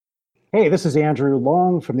Hey, this is Andrew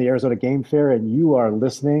Long from the Arizona Game Fair, and you are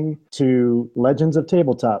listening to Legends of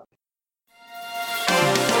Tabletop.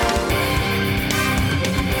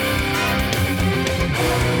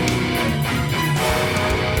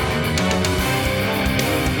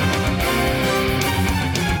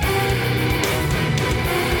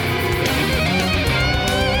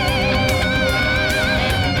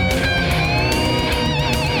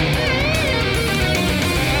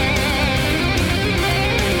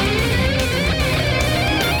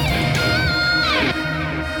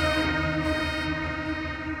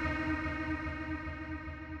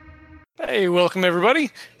 Hey, welcome everybody.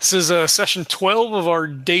 This is session 12 of our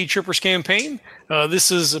Day Trippers campaign. This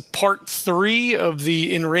is part 3 of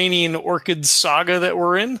the Iranian Orchid saga that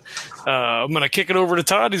we're in. I'm going to kick it over to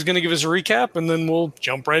Todd. He's going to give us a recap, and then we'll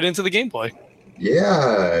jump right into the gameplay.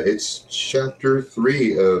 Yeah, it's chapter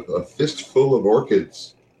 3 of A Fistful of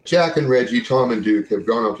Orchids. Jack and Reggie, Tom and Duke have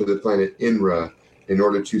gone up to the planet Inra in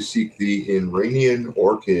order to seek the Iranian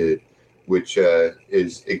Orchid, which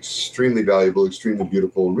is extremely valuable, extremely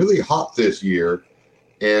beautiful, really hot this year.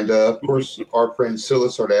 And, of course, our friend Scylla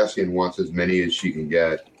Sardassian wants as many as she can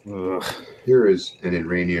get. Ugh. Here is an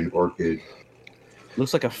Iranian orchid.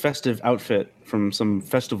 Looks like a festive outfit from some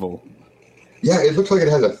festival. Yeah, it looks like it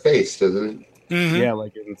has a face, doesn't it? Mm-hmm. Yeah,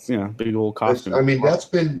 like it's big old costume. I mean, that's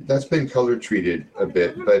been color treated a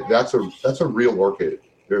bit, but that's a real orchid.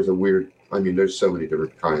 There's so many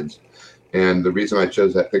different kinds. And the reason I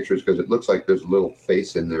chose that picture is because it looks like there's a little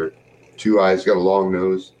face in there. 2 eyes, got a long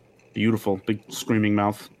nose. Beautiful, big screaming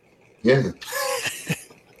mouth. Yeah.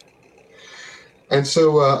 And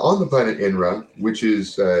so on the planet Inra, which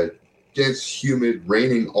is dense, humid,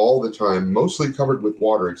 raining all the time, mostly covered with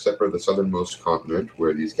water except for the southernmost continent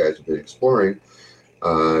where these guys have been exploring,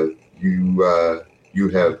 you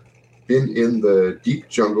have been in the deep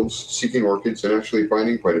jungles seeking orchids and actually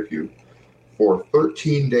finding quite a few for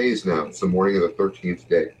 13 days now. It's the morning of the 13th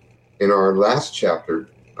day. In our last chapter,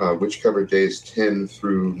 which covered days 10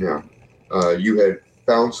 through now, you had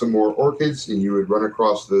found some more orchids and you had run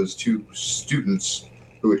across those 2 students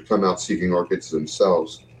who had come out seeking orchids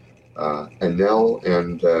themselves. Annelle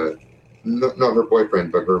and not her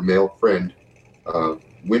boyfriend, but her male friend,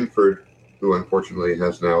 Winford, who unfortunately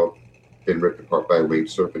has now been ripped apart by a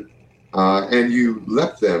winged serpent. And you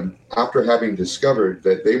left them after having discovered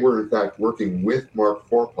that they were in fact working with Mark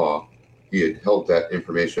Forepaw. He had held that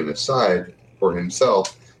information aside for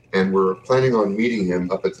himself and were planning on meeting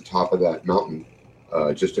him up at the top of that mountain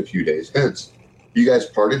just a few days hence. You guys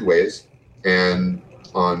parted ways, and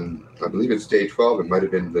on, I believe it's day 12, it might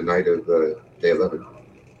have been the night of day 11,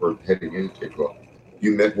 or heading into day 12,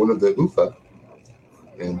 you met one of the Ufa.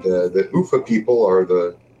 And the Ufa people are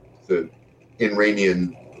the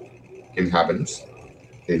Iranian inhabitants.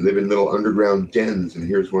 They live in little underground dens, and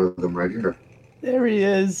here's one of them right here. There he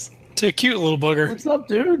is. It's a cute little bugger. What's up,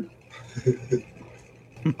 dude?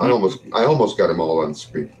 I almost got him all on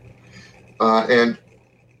screen. And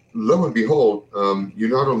lo and behold, you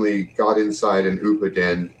not only got inside an Upa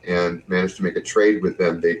den and managed to make a trade with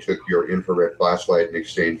them. They took your infrared flashlight in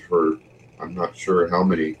exchange for, I'm not sure how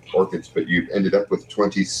many orchids, but you ended up with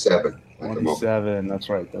 27 at the moment. 27, that's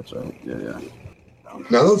right. Yeah.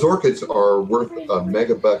 Now, those orchids are worth $1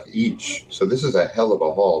 megabuck each, so this is a hell of a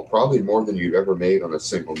haul, probably more than you've ever made on a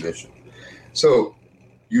single mission. So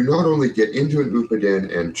you not only get into an Upa den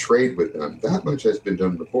and trade with them, that much has been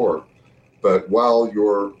done before, but while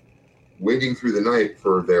you're waiting through the night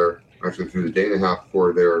through the day and a half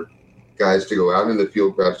for their guys to go out in the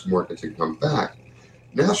field, grab some orchids and come back,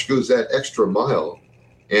 Nash goes that extra mile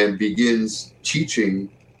and begins teaching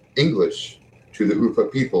English to the Ufa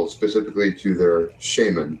people, specifically to their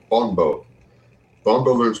shaman, Bonbo.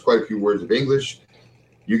 Bonbo learns quite a few words of English.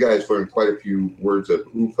 You guys learn quite a few words of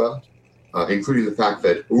Ufa, including the fact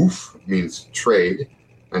that Uf means trade,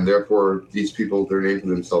 and therefore these people, their name for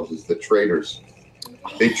themselves is the traders.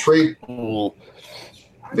 They trade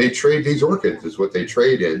these orchids is what they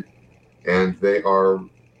trade in, and they are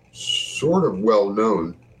sort of well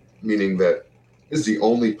known, meaning that this is the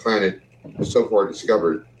only planet so far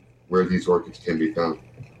discovered where these orchids can be found.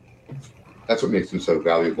 That's what makes them so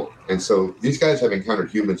valuable. And so these guys have encountered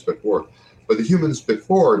humans before, but the humans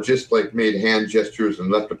before just like made hand gestures and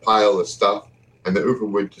left a pile of stuff, and the Ufa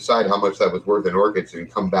would decide how much that was worth in orchids and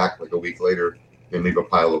come back like a week later and leave a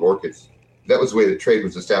pile of orchids. That was the way the trade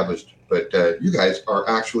was established, but you guys are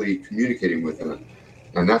actually communicating with them.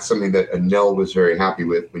 And that's something that Annelle was very happy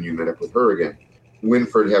with when you met up with her again.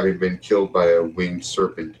 Winford having been killed by a winged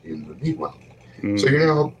serpent in the meanwhile. So you're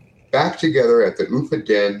now back together at the Ufa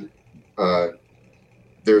den.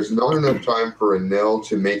 There's not enough time for Annelle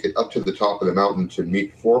to make it up to the top of the mountain to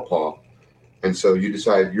meet Forepaw. And so you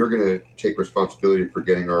decide you're going to take responsibility for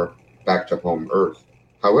getting her back to home Earth.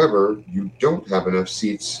 However, you don't have enough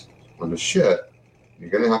seats on the ship. You're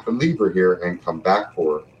going to have to leave her here and come back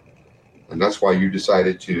for her. And that's why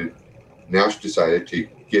Nash decided to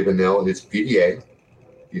give Enel his PDA.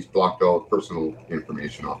 He's blocked all personal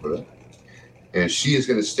information off of it. And she is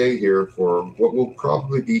going to stay here for what will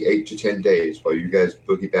probably be 8 to 10 days while you guys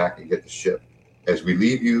boogie back and get the ship. As we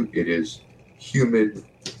leave you, it is humid,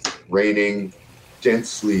 raining,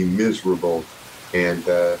 densely miserable, and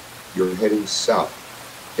you're heading south,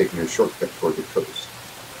 taking a shortcut toward the coast.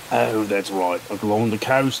 Oh, that's right. Along the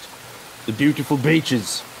coast, the beautiful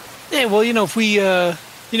beaches. Yeah, well, if we,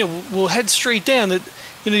 we'll head straight down. That,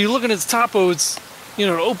 you're looking at the topo. It's, it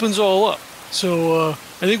opens all up. So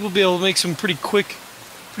I think we'll be able to make some pretty quick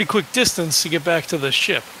distance to get back to the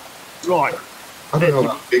ship. Right. I don't know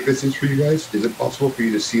how big this is for you guys. Is it possible for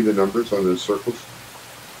you to see the numbers on those circles?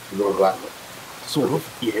 The little black. Sort of.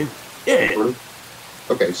 Yeah. Yeah.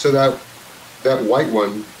 Okay, so that white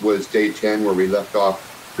one was day 10 where we left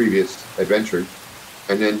off previous adventure.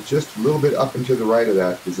 And then just a little bit up and to the right of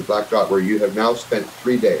that is the black dot where you have now spent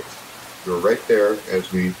 3 days. You're right there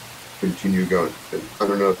as we continue going. I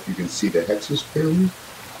don't know if you can see the hexes clearly.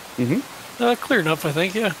 Mm-hmm. Clear enough, I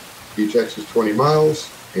think, yeah. Each hex is 20 miles,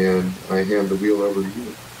 and I hand the wheel over to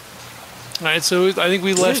you. All right, so I think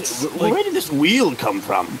we left... Where did this wheel come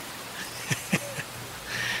from?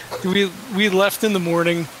 we left in the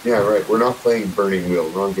morning. Yeah, right. We're not playing Burning Wheel.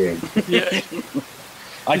 Wrong game. Yeah.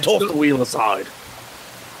 I tossed the wheel aside.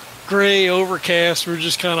 Gray, overcast. We're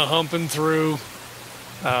just kind of humping through.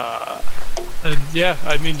 And yeah,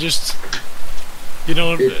 I mean, just,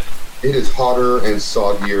 It is hotter and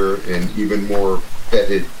soggier and even more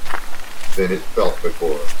fetid than it felt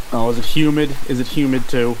before. Oh, is it humid? Is it humid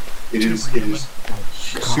too? It is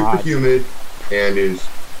super humid and is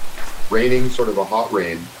raining, sort of a hot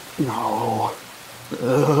rain. No.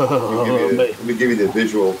 Let me give you the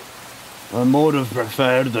visual. I might have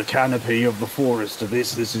preferred the canopy of the forest to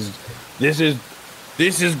this. This is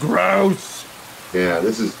gross. Yeah,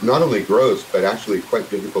 this is not only gross, but actually quite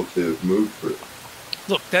difficult to move through.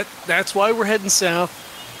 Look, that's why we're heading south.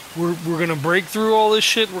 We're gonna break through all this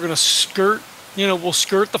shit. We're gonna skirt. We'll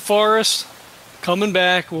skirt the forest. Coming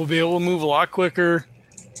back, we'll be able to move a lot quicker.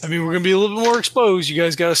 I mean, we're gonna be a little bit more exposed. You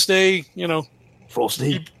guys gotta stay.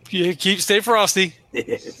 Frosty. Stay frosty.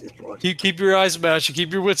 keep your eyes about you.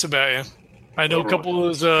 Keep your wits about you. I know a couple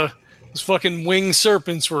of those fucking winged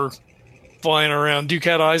serpents were flying around. Duke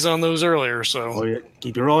had eyes on those earlier, so... Oh, yeah.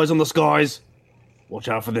 Keep your eyes on the skies. Watch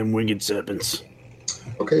out for them winged serpents.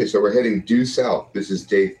 Okay, so we're heading due south. This is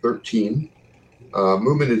day 13.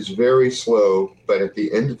 Movement is very slow, but at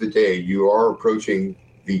the end of the day, you are approaching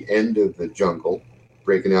the end of the jungle,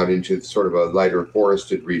 breaking out into sort of a lighter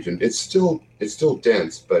forested region. It's still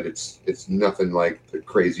dense, but it's nothing like the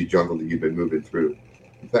crazy jungle that you've been moving through.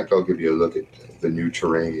 In fact, I'll give you a look at the new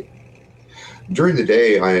terrain. During the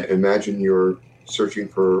day, I imagine you're searching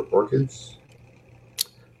for orchids?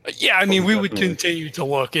 Yeah, I mean, we would continue to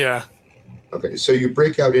look, yeah. Okay, so you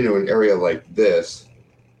break out into an area like this,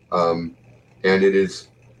 and it is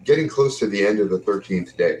getting close to the end of the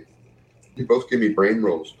 13th day. You both give me brain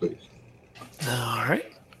rolls, please. All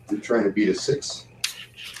right. You're trying to beat a 6.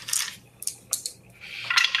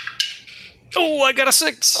 Oh, I got a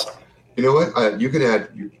 6. You know what? You can add,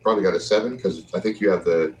 you probably got a 7, because I think you have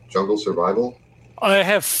the jungle survival. I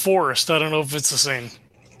have forest. I don't know if it's the same.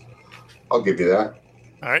 I'll give you that.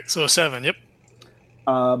 All right, so a 7, yep.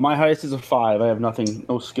 My highest is a 5. I have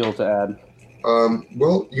no skill to add.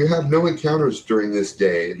 Well, you have no encounters during this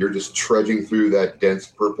day. You're just trudging through that dense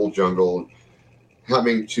purple jungle,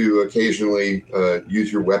 having to occasionally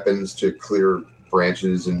use your weapons to clear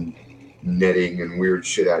branches and netting and weird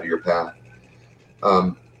shit out of your path.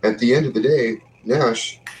 At the end of the day,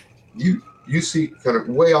 Nash, you see kind of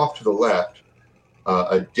way off to the left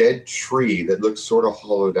a dead tree that looks sort of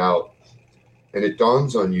hollowed out. And it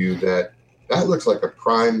dawns on you that looks like a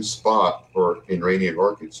prime spot for Inranian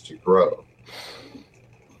orchids to grow.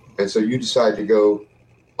 And so you decide to go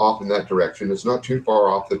off in that direction. It's not too far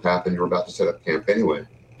off the path, and you're about to set up camp anyway.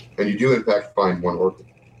 And you do, in fact, find one orchid.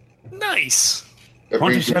 Nice.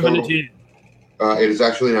 27 it is. It is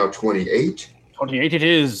actually now 28. 28 it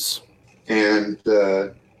is. And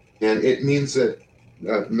it means that,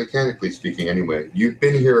 mechanically speaking anyway, you've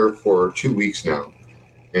been here for 2 weeks now.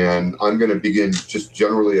 And I'm going to begin just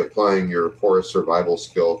generally applying your forest survival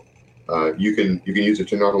skill. You can use it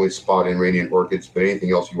to not only spot Inranian orchids, but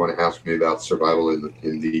anything else you want to ask me about survival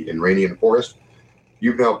in the Inranian forest.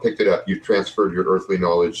 You've now picked it up. You've transferred your earthly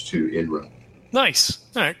knowledge to Inra. Nice.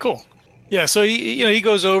 All right, cool. Yeah, so he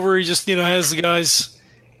goes over. He just has the guys.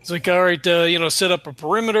 He's like, all right, set up a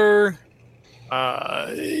perimeter.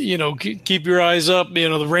 Keep your eyes up.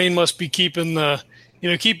 The rain must be keeping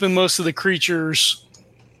keeping most of the creatures,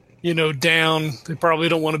 down. They probably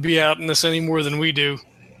don't want to be out in this any more than we do.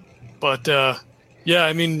 But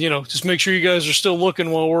just make sure you guys are still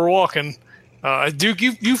looking while we're walking. Duke,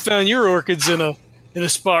 you found your orchids in a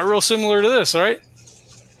spot real similar to this, all right?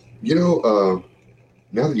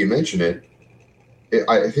 Now that you mention it,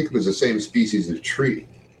 I think it was the same species of tree.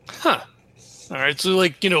 Huh. All right,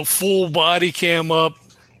 so full body cam up,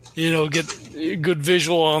 get a good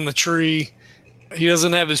visual on the tree. He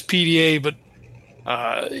doesn't have his PDA, but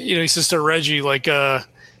he says to Reggie,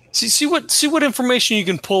 see what information you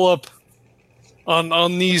can pull up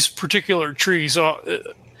on these particular trees.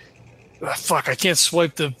 Fuck, I can't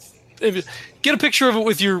swipe get a picture of it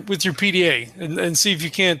with your PDA and see if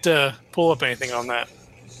you can't pull up anything on that.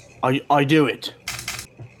 I do it.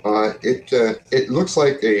 It looks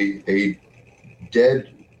like a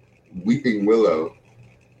dead weeping willow,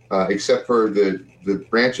 except for the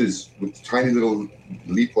branches with tiny little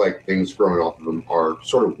leaf-like things growing off of them are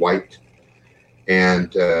sort of white.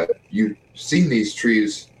 And you've seen these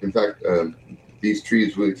trees. In fact, these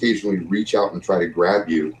trees will occasionally reach out and try to grab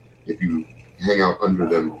you if you hang out under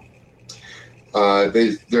them.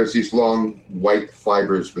 There's these long white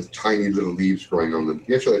fibers with tiny little leaves growing on them.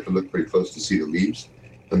 You actually have to look pretty close to see the leaves,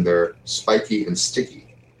 and they're spiky and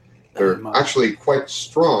sticky. They're actually quite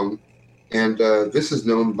strong, and this is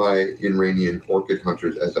known by Inranian orchid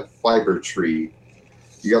hunters as a fiber tree.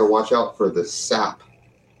 You got to watch out for the sap;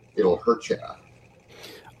 it'll hurt you.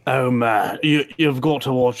 Oh man, you've got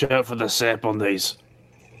to watch out for the sap on these.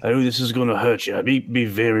 Oh, this is going to hurt you. Be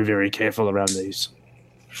very, very careful around these.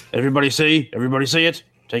 Everybody see it?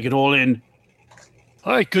 Take it all in.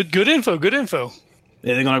 All right, good info.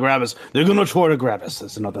 Yeah, they're going to grab us. They're going to try to grab us.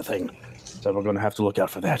 That's another thing. So we're going to have to look out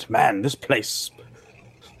for that. Man, this place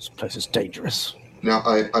is dangerous. Now,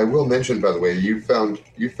 I will mention, by the way, you found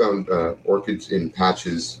orchids in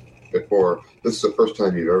patches before. This is the first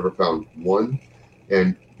time you've ever found one,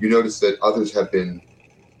 and you notice that others have been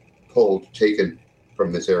taken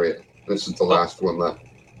from this area. This is the last one left.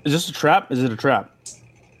 Is this a trap? Is it a trap?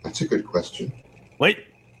 That's a good question. Wait.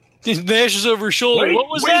 He dashes over his shoulder. What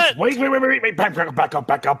was that? Wait.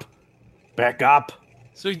 Back up.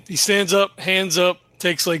 So he stands up, hands up,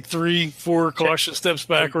 takes 3-4 cautious steps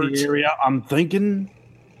backwards. The area. I'm thinking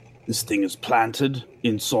this thing is planted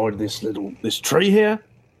inside this tree here.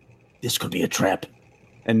 This could be a trap.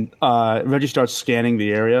 And Reggie starts scanning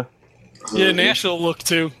the area. Yeah, Nash will look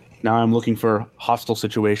too. Now I'm looking for hostile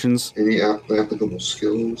situations. Any applicable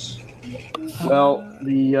skills? Well,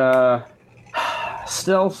 the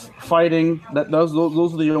stealth, fighting, those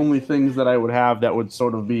are the only things that I would have that would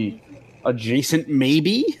sort of be adjacent,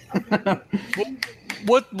 maybe.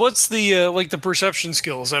 What's the the perception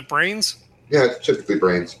skill? Is that brains? Yeah, it's typically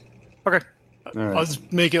brains. Okay. Right. I'll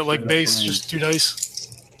just make it base, brains. Just 2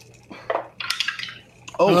 dice.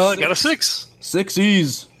 Oh, I got a 6.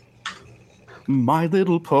 6s. My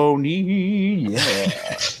Little Pony, yeah.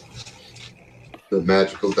 The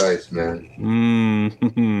magical dice, man.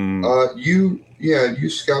 Mm-hmm. You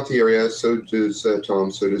scout the area. So does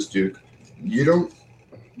Tom. So does Duke. You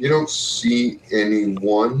don't see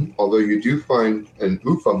anyone, although you do find an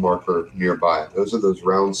Ufa marker nearby. Those are those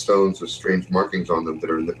round stones with strange markings on them that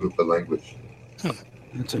are in the Ufa language.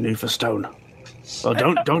 It's an Ufa stone.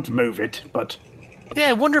 Well, don't move it, but... Yeah,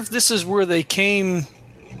 I wonder if this is where they came...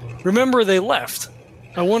 Remember, they left.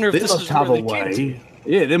 I wonder if this is where they came to.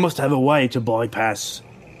 Yeah, they must have a way to bypass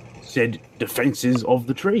said defenses of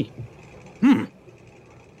the tree.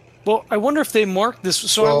 Well, I wonder if they marked this...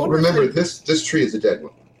 So well, remember, this tree is a dead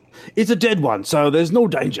one. It's a dead one, so there's no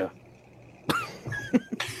danger.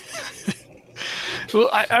 Well,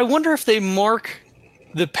 I wonder if they mark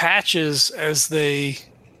the patches as they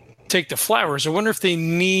take the flowers. I wonder if they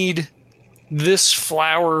need this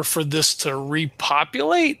flower for this to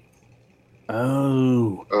repopulate.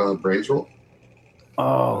 Oh. Brains roll?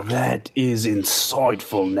 Oh, that is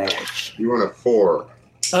insightful, Nash. You want a 4.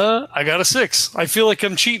 I got a 6. I feel like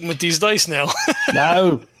I'm cheating with these dice now.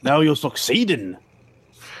 No, you're succeeding.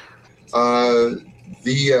 The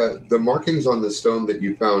markings on the stone that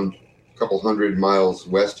you found a couple 100 miles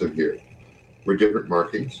west of here were different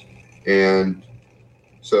markings. And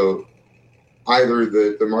so either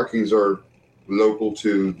the markings are local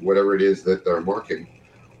to whatever it is that they're marking,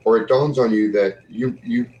 or it dawns on you that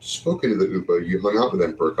you've spoken to the Upa, you hung out with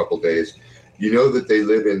them for a couple days. You know that they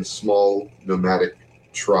live in small nomadic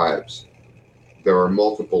tribes. There are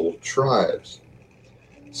multiple tribes.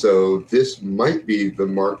 So this might be the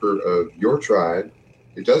marker of your tribe.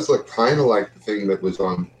 It does look kind of like the thing that was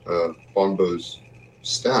on Bonbo's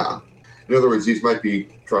staff. In other words, these might be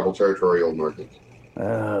tribal territorial markings.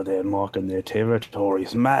 Oh, they're marking their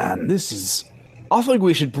territories. Man, this is... I think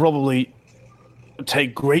we should probably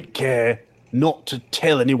take great care not to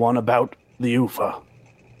tell anyone about the UFA.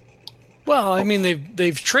 Well, I mean,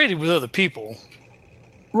 they've traded with other people.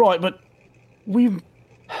 Right, but we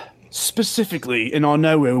specifically, and I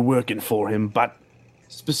know we're working for him, but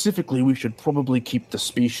specifically we should probably keep the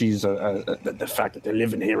species, the fact that they're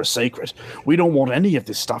living here, a secret. We don't want any of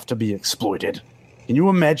this stuff to be exploited. Can you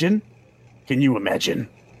imagine?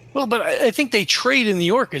 Well, but I think they trade in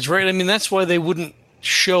the orchids, right? I mean, that's why they wouldn't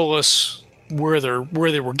show us where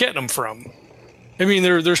they were getting them from. I mean,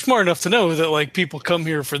 they're smart enough to know that like people come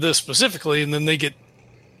here for this specifically, and then they get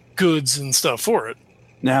goods and stuff for it.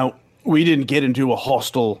 Now, we didn't get into a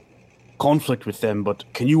hostile conflict with them, but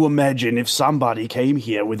can you imagine if somebody came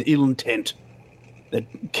here with ill intent that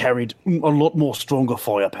carried a lot more stronger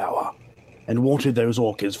firepower and wanted those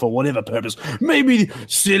orchids for whatever purpose? Maybe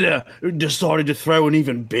Scylla decided to throw an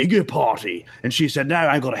even bigger party, and she said, no,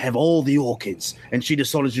 I gotta have all the orchids, and she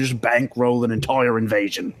decided to just bankroll an entire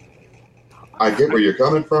invasion. I get where you're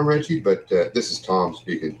coming from, Reggie, but this is Tom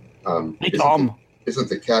speaking. Hey, Tom. Isn't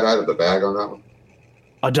the cat out of the bag on that one?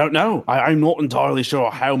 I don't know. I'm not entirely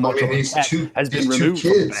sure how much of the cat has been removed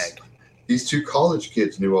from the bag. These two college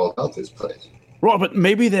kids knew all about this place. Right, but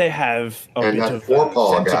maybe they have a bit of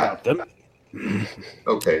sense about them.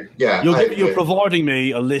 Okay, yeah. You're providing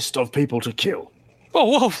me a list of people to kill.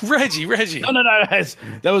 Whoa, Reggie. No.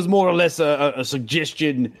 That was more or less a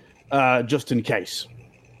suggestion, just in case.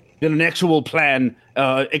 Then an actual plan,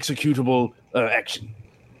 executable action.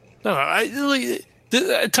 No,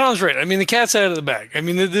 Tom's right. I mean, the cat's out of the bag. I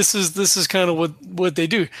mean, this is kind of what they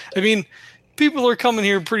do. I mean, people are coming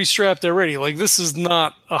here pretty strapped already. Like, this is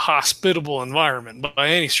not a hospitable environment by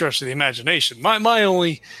any stretch of the imagination. My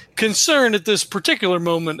only concern at this particular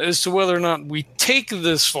moment is to whether or not we take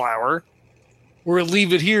this flower or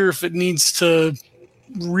leave it here if it needs to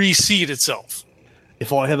reseed itself.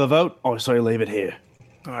 If I have a vote, I say leave it here.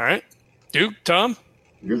 All right. Duke, Tom?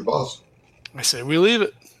 You're the boss. I say we leave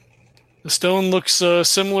it. The stone looks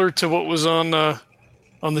similar to what was on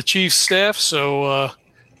the chief's staff, so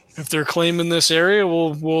if they're claiming this area,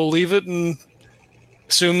 we'll leave it and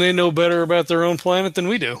assume they know better about their own planet than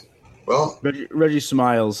we do. Well, Reggie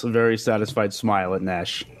smiles, a very satisfied smile at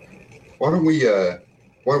Nash. Why don't we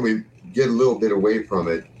get a little bit away from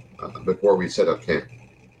it before we set up camp?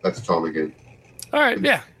 That's Tom again. All right,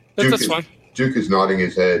 yeah, that's fine. Duke is nodding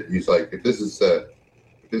his head. He's like, if this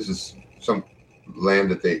is some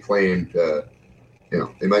land that they claimed,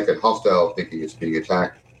 they might get hostile thinking it's being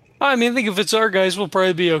attacked. I mean, I think if it's our guys, we'll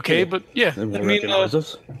probably be okay. But yeah, I mean,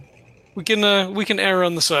 we can err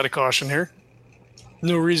on the side of caution here.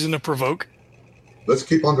 No reason to provoke. Let's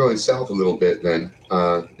keep on going south a little bit then.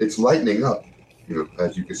 It's lightening up,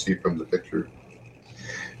 as you can see from the picture.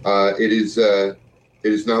 It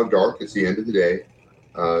is now dark. It's the end of the day.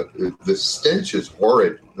 The stench is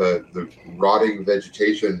horrid. The rotting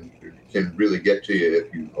vegetation can really get to you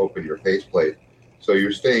if you open your faceplate. So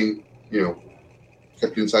you're staying,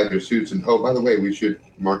 kept inside your suits. And by the way, we should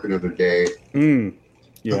mark another day.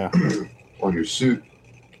 Yeah. On your suit.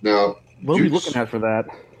 Now, what are we looking at for that?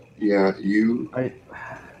 Yeah, you're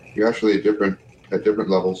actually at different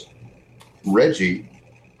levels. Reggie,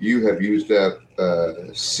 you have used up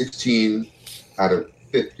 16 out of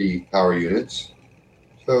 50 power units.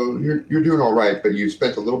 So you're doing all right, but you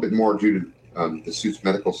spent a little bit more due to the suit's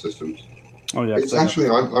medical systems. Oh yeah. It's actually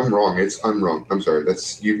I'm wrong. I'm wrong. I'm sorry.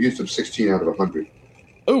 You've used up 16 out of 100.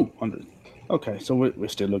 Oh, 100. Okay, so we're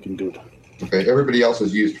still looking good. Okay, everybody else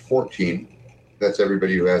has used 14. That's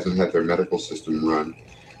everybody who hasn't had their medical system run,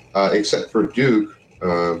 except for Duke.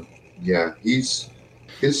 His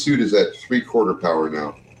suit is at 3/4 power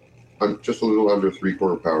now, just a little under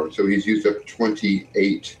 3/4 power. So he's used up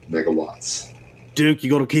 28 megawatts. Duke, you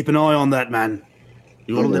got to keep an eye on that, man.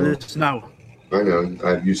 You got to let us know. I know.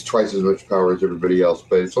 I've used twice as much power as everybody else,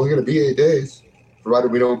 but it's only going to be 8 days,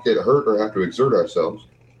 provided we don't get hurt or have to exert ourselves.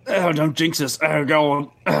 Oh, don't jinx us. Oh, go on.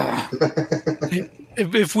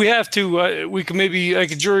 If we have to, we can I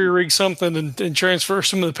could jury rig something and transfer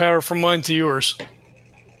some of the power from mine to yours.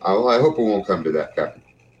 I hope it won't come to that, Captain.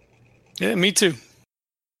 Yeah, me too.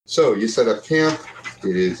 So you set up camp.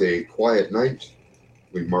 It is a quiet night.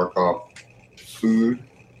 We mark off food.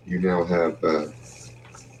 You now have...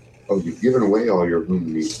 you've given away all your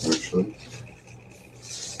moon meat, actually.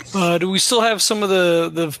 Do we still have some of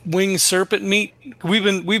the winged serpent meat?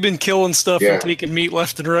 We've been killing stuff Yeah. and taking meat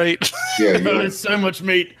left and right. Yeah, There's so much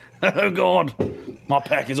meat. Oh God, my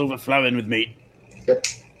pack is overflowing with meat. Yep.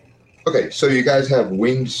 Okay, so you guys have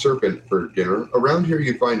winged serpent for dinner. Around here,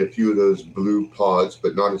 you find a few of those blue pods,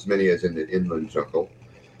 but not as many as in the inland jungle.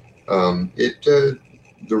 The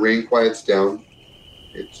rain quiets down.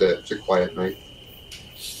 It's a quiet night,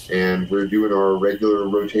 and we're doing our regular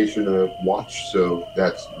rotation of watch. So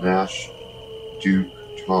that's Nash, Duke,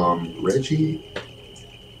 Tom, Reggie,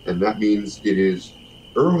 and that means it is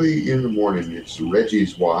early in the morning. It's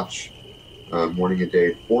Reggie's watch, morning of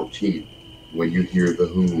day 14, when you hear the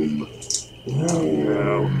whom.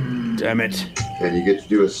 Oh, damn it. And you get to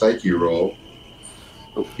do a psyche roll.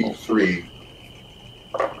 Oh, peak 3.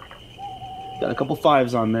 Got a couple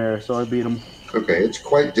 5s on there, so I beat him. Okay, it's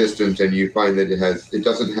quite distant, and you find that it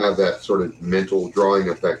doesn't have that sort of mental drawing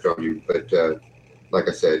effect on you. But like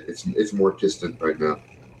I said, it's more distant right now.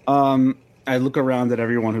 I look around at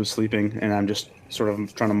everyone who's sleeping, and I'm just sort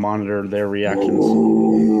of trying to monitor their reactions.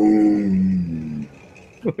 Ooh.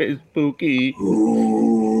 It's spooky.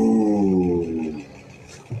 Ooh.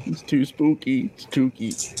 It's too spooky. It's kooky.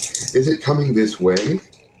 Is it coming this way?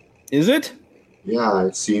 Is it? Yeah,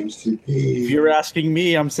 it seems to be. If you're asking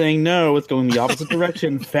me, I'm saying no. It's going the opposite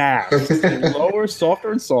direction, fast. It's getting lower,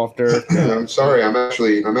 softer, and softer. I'm sorry. I'm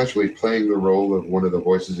actually playing the role of one of the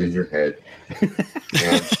voices in your head.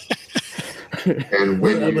 And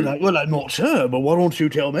when you, Well, I'm not sure, but why don't you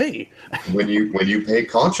tell me? when you pay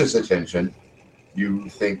conscious attention, you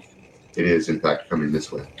think it is in fact coming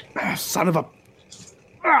this way. Son of a.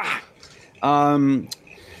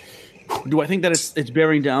 Do I think that it's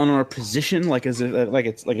bearing down on our position, like as if, like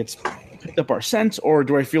it's picked up our scent, or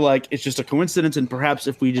do I feel like it's just a coincidence and perhaps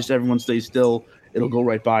if we just everyone stays still, it'll go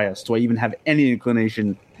right by us? Do I even have any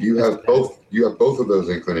inclination? You have both. You have both of those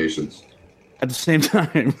inclinations. At the same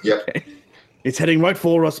time. Yep. Okay. It's heading right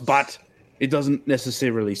for us, but it doesn't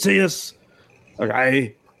necessarily see us.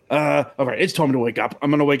 Okay. Okay, it's time to wake up.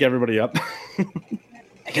 I'm gonna wake everybody up.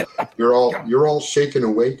 Get up. You're all shaken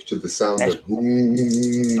awake to the sound of boom.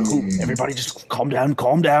 Everybody just calm down,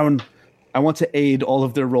 calm down. I want to aid all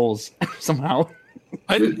of their rolls somehow.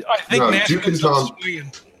 I think Nash Duke and comes up Tom.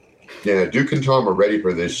 swinging. Yeah, Duke and Tom are ready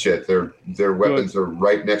for this shit. Their weapons are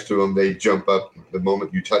right next to them. They jump up the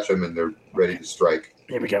moment you touch them, and they're ready to strike.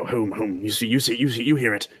 Here we go. Whom? You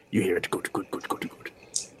hear it. You hear it. Good.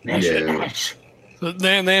 Nash, Yeah. Nash. So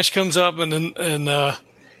then Nash comes up and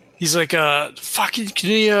he's like, "Fuck,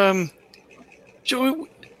 can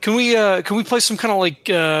we play some kind of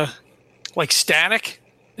like static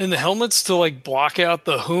in the helmets to like block out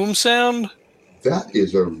the whom sound?" That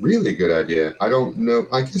is a really good idea. I don't know.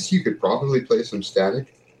 I guess you could probably play some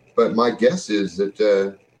static, but my guess is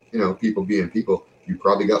that people being people, you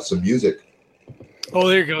probably got some music. Oh,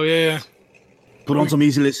 there you go. Yeah. Put on some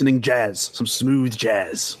easy listening jazz, some smooth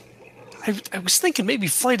jazz. I was thinking maybe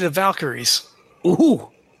Flight of the Valkyries. Ooh,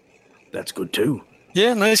 that's good too.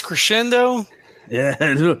 Yeah, nice crescendo. Yeah,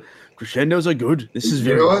 look, crescendos are good. This is You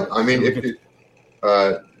very. know what? I mean, if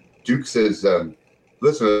Duke says,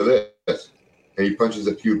 "Listen to this," and he punches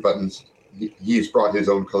a few buttons, he's brought his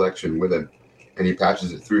own collection with him, and he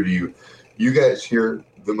patches it through to you. You guys hear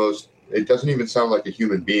the most. It doesn't even sound like a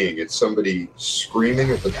human being. It's somebody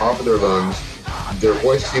screaming at the top of their lungs. Their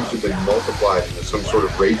voice seems to have been multiplied into some sort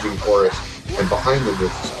of raging chorus, and behind them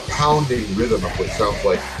there's this pounding rhythm of what sounds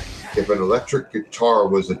like if an electric guitar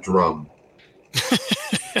was a drum.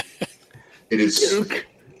 It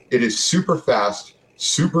is super fast,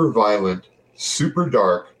 super violent, super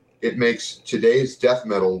dark. It makes today's death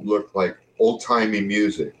metal look like old-timey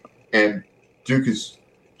music. And Duke is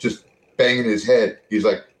just banging his head. He's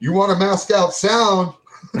like, "You want a masked out sound?"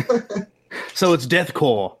 So it's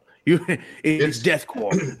deathcore. It's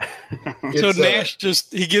deathcore. So Nash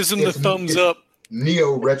he gives him the thumbs up.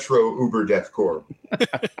 Neo retro uber deathcore.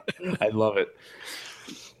 I love it.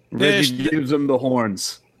 Nash, Reggie gives them the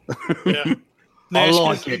horns. yeah. I Nash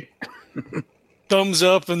like gives it. him thumbs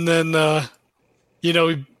up, and then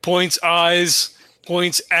he points eyes,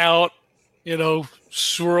 points out,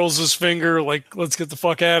 swirls his finger like, "Let's get the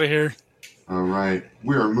fuck out of here." All right.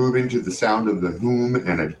 We are moving to the sound of the whom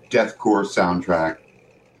and a deathcore soundtrack.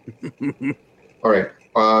 All right.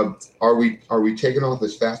 Are we taking off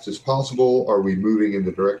as fast as possible? Are we moving in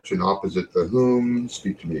the direction opposite the whom?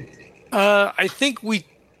 Speak to me. I think we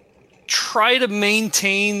try to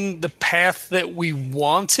maintain the path that we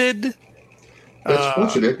wanted. That's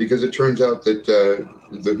fortunate because it turns out that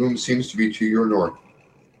the whom seems to be to your north.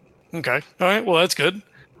 Okay. All right. Well, that's good.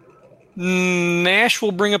 Nash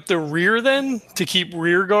will bring up the rear then to keep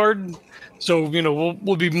rear guard. So,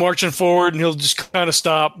 we'll be marching forward and he'll just kind of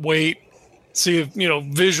stop, wait, see if,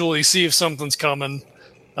 visually see if something's coming.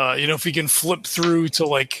 If he can flip through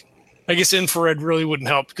to I guess infrared really wouldn't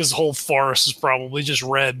help because the whole forest is probably just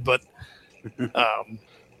red, but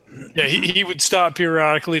yeah, he would stop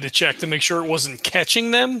periodically to check to make sure it wasn't catching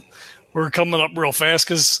them or coming up real fast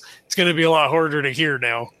because it's going to be a lot harder to hear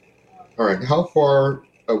now. All right. How far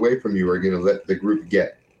away from you are you going to let the group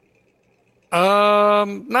get?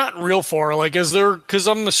 Not real far, because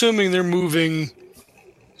I'm assuming they're moving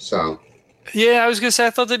south. Yeah, I was gonna say I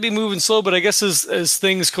thought they'd be moving slow, but I guess as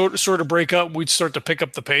things sort of break up, we'd start to pick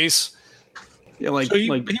up the pace. Yeah,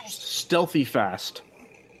 stealthy fast.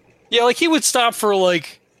 Yeah, he would stop for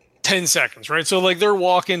 10 seconds, right? So they're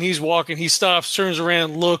walking, he's walking, he stops, turns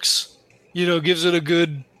around, looks, gives it a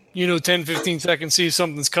good, 10, 15 seconds, sees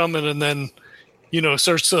something's coming, and then,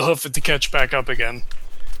 starts to hoof it to catch back up again.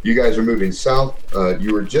 You guys are moving south.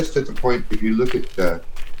 You were just at the point, if you look at,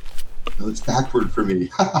 it's backward for me.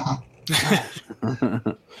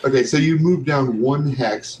 Okay, so you moved down 1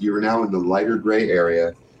 hex. You are now in the lighter gray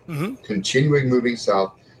area, continuing moving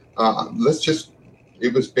south.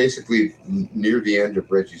 It was basically near the end of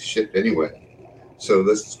Reggie's shift anyway. So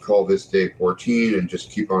let's call this day 14 and just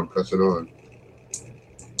keep on pressing on.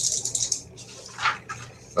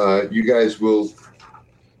 You guys will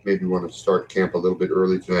maybe want to start camp a little bit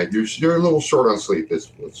early tonight. You're a little short on sleep,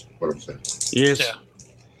 is what I'm saying. Yes. Yeah.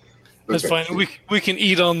 That's fine. We can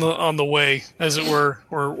eat on the way, as it were,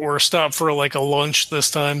 or stop for a lunch this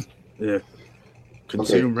time. Yeah.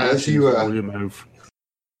 Consume as you move.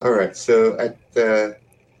 All right. So at the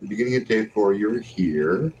beginning of day 4, you're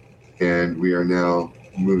here, and we are now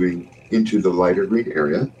moving into the lighter green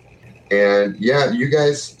area. And yeah, you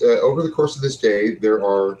guys over the course of this day, there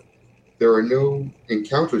are no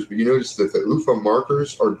encounters, but you notice that the UFA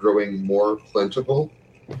markers are growing more plentiful.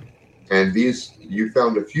 And you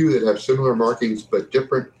found a few that have similar markings, but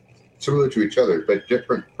different, similar to each other, but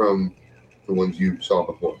different from the ones you saw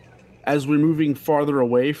before. As we're moving farther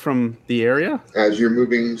away from the area? As you're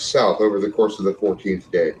moving south over the course of the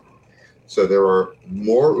 14th day. So there are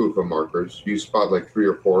more UFA markers. You spot 3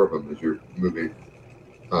 or 4 of them as you're moving,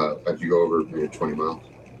 as you go over maybe 20 miles.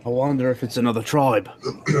 I wonder if it's another tribe.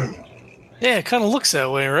 Yeah, it kind of looks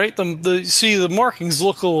that way, right? The markings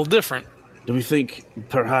look a little different. Do we think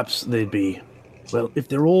perhaps they'd be... Well, if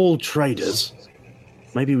they're all traders,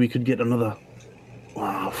 maybe we could get another...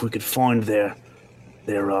 if we could find their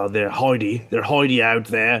hidey out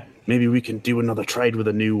there, maybe we can do another trade with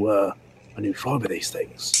a new tribe of these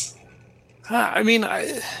things. I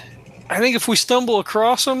think if we stumble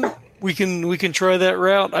across them, we can try that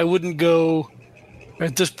route. I wouldn't go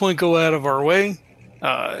out of our way.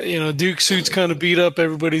 Duke's suit's kind of beat up.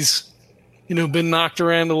 Everybody's been knocked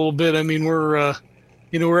around a little bit. I mean, we're out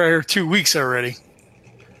here 2 weeks already.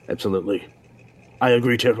 Absolutely. I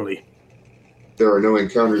agree totally. There are no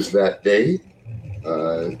encounters that day.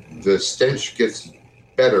 The stench gets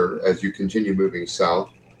better as you continue moving south.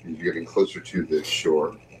 You're getting closer to the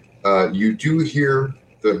shore. You do hear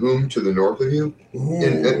the whom to the north of you.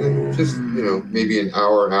 And just, maybe an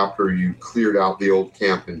hour after you cleared out the old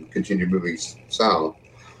camp and continued moving south,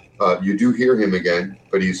 you do hear him again,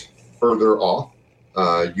 but he's further off.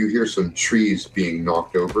 You hear some trees being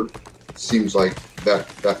knocked over. Seems like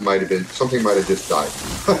that might have been, something might have just died.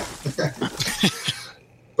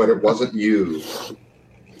 But it wasn't you.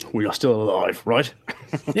 We are still alive, right?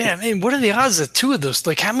 Yeah, man, what are the odds that 2 of those,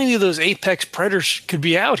 how many of those apex predators could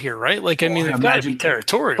be out here, right? They've got to be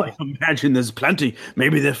territorial. I imagine there's plenty.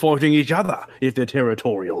 Maybe they're fighting each other if they're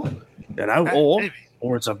territorial.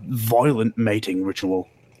 Or it's a violent mating ritual.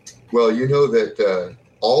 Well, you know that not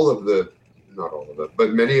all of them,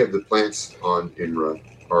 but many of the plants on Inra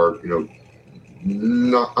are,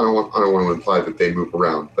 not. I don't want to imply that they move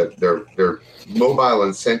around, but they're mobile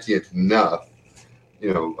and sentient enough,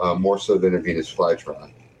 more so than a Venus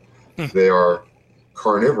flytrap. They are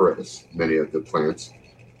carnivorous, many of the plants,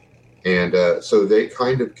 and so they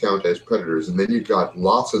kind of count as predators. And then you've got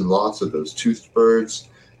lots and lots of those toothed birds,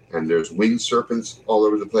 and there's winged serpents all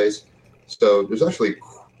over the place. So there's actually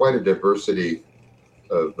quite a diversity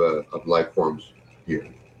of life forms here.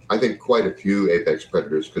 I think quite a few apex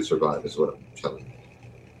predators could survive, is what I'm telling you.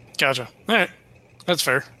 Gotcha. All right, that's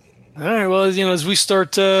fair. All right. Well, as we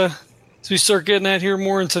start getting out here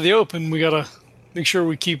more into the open, we gotta make sure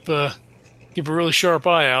we keep a really sharp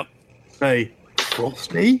eye out. Stay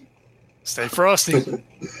frosty. Stay frosty.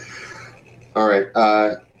 All right.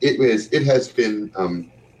 It has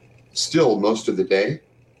been still most of the day,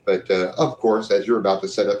 but of course, as you're about to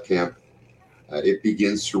set up camp, it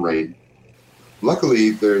begins to rain.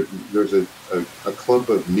 Luckily, there's a clump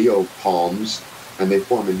of neo palms, and they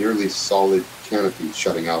form a nearly solid canopy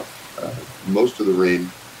shutting out most of the rain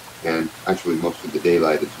and actually most of the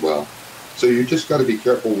daylight as well. So you just got to be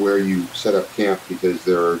careful where you set up camp because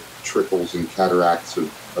there are trickles and cataracts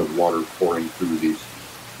of water pouring through these,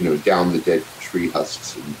 down the dead tree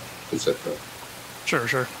husks and etc.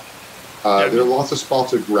 Sure. There are lots of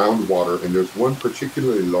spots of groundwater, and there's one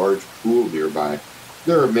particularly large pool nearby.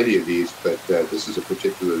 There are many of these, but this is a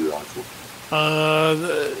particularly large one.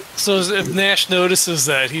 So if Nash notices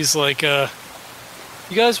that, he's like, you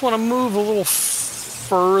guys want to move a little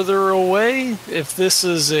further away? If this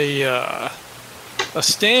is a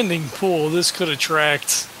standing pool, this could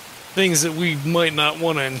attract things that we might not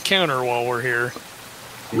want to encounter while we're here.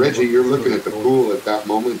 Reggie, you're looking at the pool at that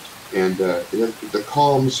moment, and the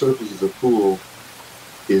calm surface of the pool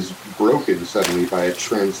is broken suddenly by a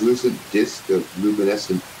translucent disc of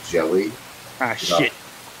luminescent jelly. Shit.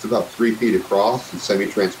 It's about 3 feet across and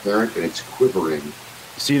semi-transparent, and it's quivering.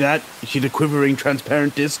 See that? You see the quivering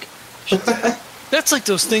transparent disc? That's like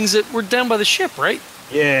those things that were down by the ship, right?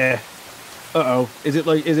 Yeah. Uh-oh. Is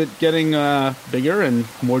it getting bigger and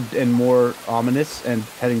more ominous and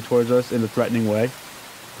heading towards us in a threatening way?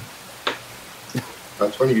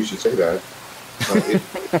 That's funny you should say that.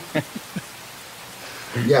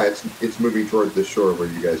 Yeah, it's moving toward the shore where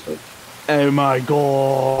you guys are. Oh my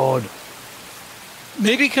god.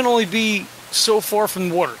 Maybe it can only be so far from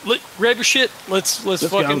the water. Grab your shit. Let's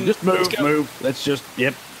fucking go. Just move. Let's just,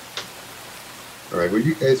 yep. All right, when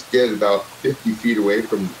you guys get about 50 feet away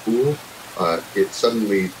from the pool, it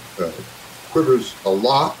suddenly quivers a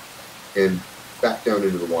lot and back down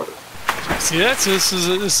into the water. See, this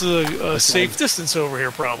is a safe distance over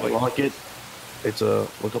here, probably. I like it. It's a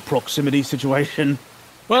proximity situation.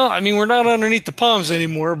 Well, I mean, we're not underneath the palms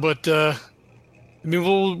anymore, but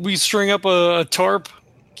we string up a tarp,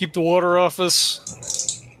 keep the water off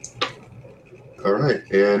us. All right,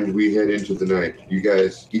 and we head into the night. You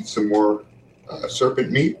guys eat some more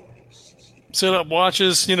serpent meat. Set up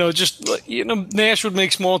watches. Nash would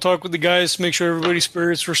make small talk with the guys, make sure everybody's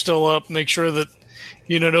spirits were still up, make sure that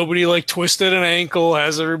nobody twisted an ankle,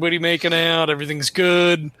 has everybody making out, everything's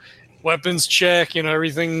good, weapons check,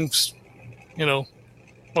 everything's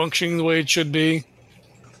functioning the way it should be.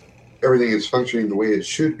 Everything is functioning the way it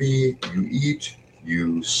should be. You eat,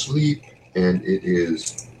 you sleep, and it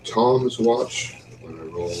is Tom's watch. When I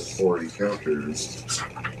roll 4 encounters.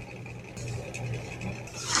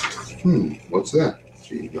 What's that?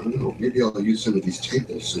 Gee, I don't know. Maybe I'll use some of these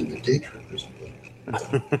tables in the day trip or something.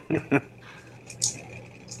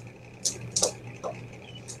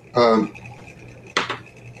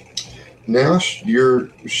 Nash, you're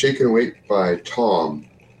shaken awake by Tom.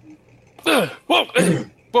 Whoa!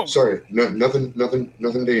 Sorry,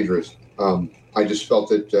 nothing dangerous. I just felt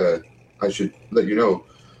that I should let you know.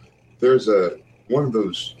 There's one of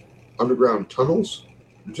those underground tunnels,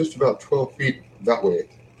 just about 12 feet that way.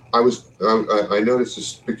 I noticed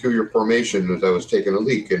this peculiar formation as I was taking a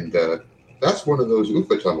leak, and that's one of those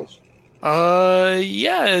UFA tunnels.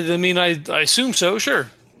 Yeah. I mean, I assume so. Sure.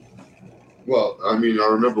 Well, I mean, I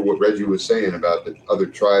remember what Reggie was saying about the other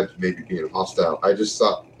tribes maybe being hostile. I just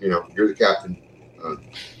thought, you're the captain. I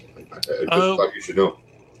just thought you should know.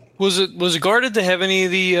 Was it guarded to have any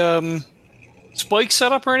of the spikes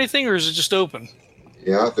set up or anything, or is it just open?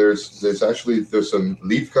 Yeah, there's some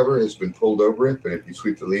leaf cover has been pulled over it, but if you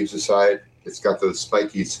sweep the leaves aside, it's got those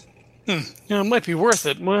spikies. It might be worth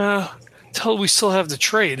it. Well, until we still have the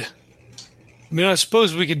trade. I mean, I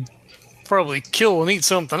suppose we could probably kill and eat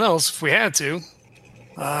something else if we had to.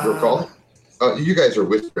 Recall? You guys are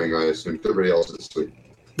whispering, I assume. Everybody else is asleep.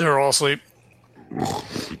 They're all asleep. Don't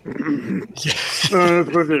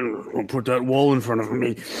put that wall in front of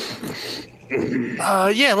me.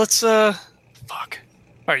 Yeah, let's fuck.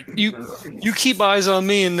 All right, you keep eyes on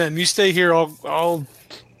me and them. You stay here. I'll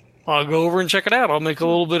go over and check it out. I'll make a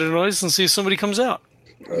little bit of noise and see if somebody comes out.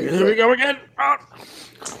 Here we go again.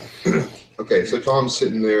 Okay, so Tom's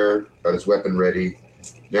sitting there, got his weapon ready.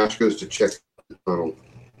 Nash goes to check the tunnel.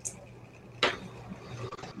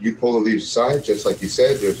 You pull the leaves aside, just like you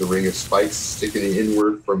said. There's a ring of spikes sticking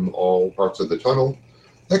inward from all parts of the tunnel.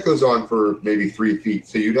 That goes on for maybe 3 feet,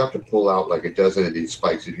 so you'd have to pull out like a dozen of these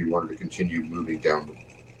spikes if you wanted to continue moving down them.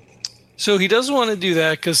 So he doesn't want to do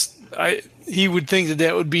that because he would think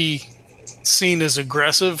that would be seen as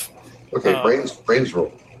aggressive. Okay, brains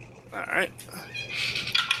roll. All right.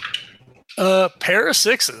 Pair of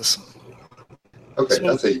 6s. Okay,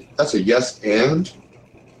 so, that's a yes and.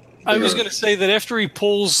 I was going to say that after he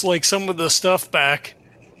pulls some of the stuff back,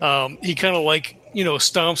 he kind of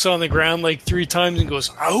stomps on the ground 3 times and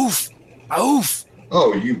goes, "Oof, Oof.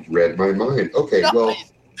 Oh, you read my mind. Okay, well,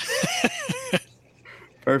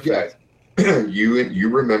 Perfect. yeah, you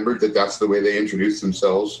remembered that that's the way they introduced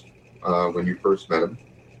themselves when you first met them,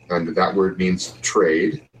 and that word means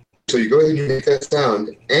trade. So you go ahead and you make that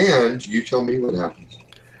sound, and you tell me what happens.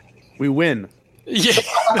 We win. Yeah.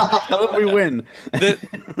 Tell them we win. that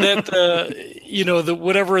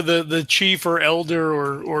whatever the chief or elder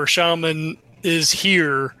or shaman is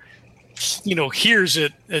here, hears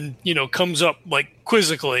it and comes up like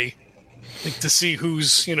quizzically, like to see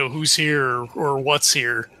who's here or what's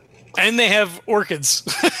here, and they have orchids.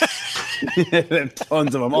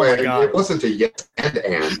 Tons of them. Oh Wait, my god! it wasn't a yes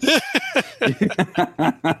and.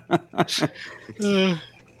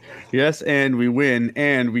 Yes, and we win,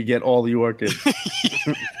 and we get all the orchids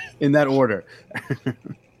in that order.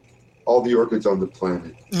 All the orchids on the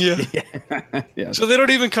planet. Yeah. Yeah. So they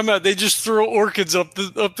don't even come out; they just throw orchids up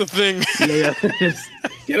the thing. Yeah.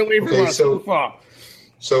 Get away from us so far.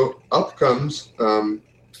 So up comes one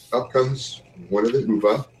of the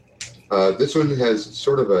Uva. This one has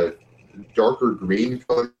sort of a darker green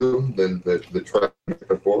color to him than the tribe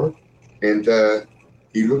before, and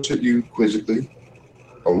he looks at you quizzically.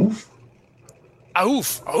 Oof.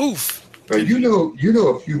 Oof. Oof. Now you know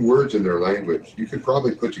a few words in their language. You could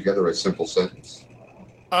probably put together a simple sentence.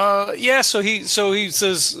 Yeah. So he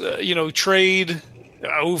says, trade.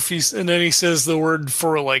 Oof. And then he says the word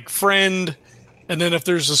for like friend, and then if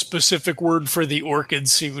there's a specific word for the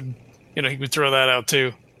orchids, he would throw that out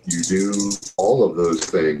too. You do all of those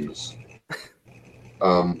things.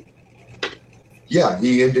 Yeah,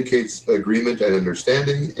 he indicates agreement and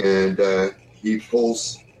understanding, and he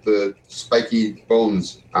pulls the spiky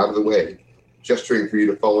bones out of the way, gesturing for you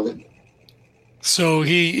to follow him. So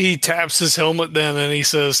he taps his helmet then, and he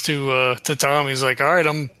says to Tom, he's like, "All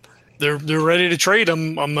right, they're ready to trade.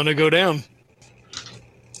 I'm gonna go down."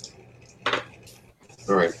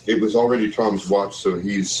 All right, it was already Tom's watch, so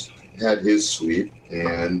he's had his sleep,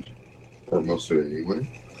 and for most of it anyway.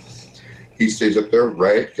 He stays up there,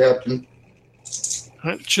 right, Captain?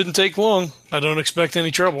 It shouldn't take long. I don't expect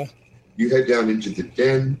any trouble. You head down into the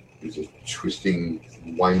den. There's a twisting,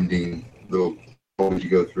 winding little hole you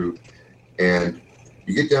go through. And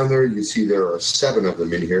you get down there, you see there are 7 of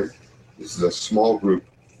them in here. This is a small group.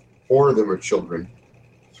 4 of them are children,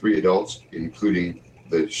 3 adults, including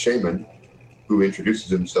the shaman, who introduces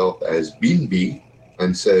himself as Beanby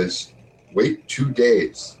and says, "Wait 2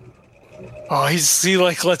 days." Oh, he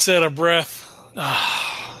lets out a breath.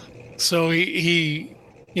 So he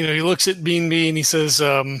looks at Beanby and he says,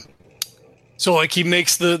 so like he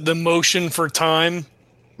makes the motion for time,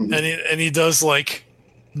 Mhm. and he does like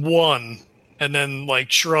 1, and then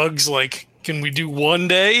like shrugs like, "Can we do 1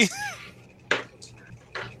 day?"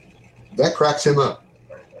 That cracks him up.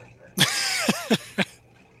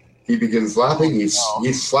 He begins laughing.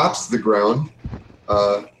 He slaps the ground,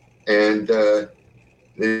 and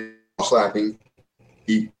he's laughing.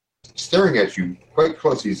 He's staring at you quite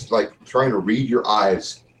close. He's like trying to read your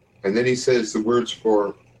eyes, and then he says the words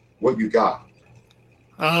for what you got.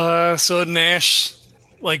 So Nash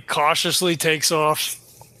like cautiously takes off.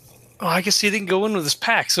 Oh, I guess he didn't go in with his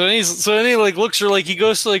pack. So then he like looks, or like he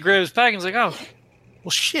goes to like grab his pack and he's like, "Oh,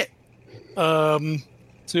 well, shit."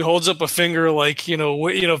 So he holds up a finger, like,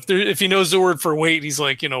 if he knows the word for wait, he's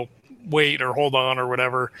like, wait or hold on or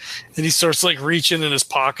whatever. And he starts like reaching in his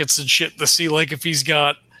pockets and shit to see like if he's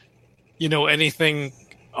got, anything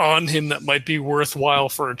on him that might be worthwhile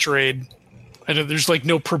for a trade. I know there's like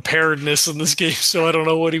no preparedness in this game, so I don't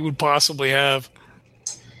know what he would possibly have.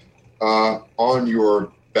 On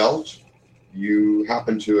your belt, you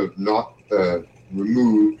happen to have not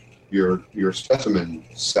removed your specimen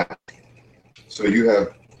sack. So you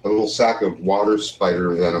have a little sack of water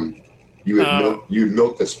spider venom. You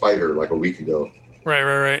milked the spider like a week ago.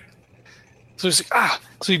 Right. So he's like,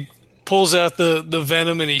 So he pulls out the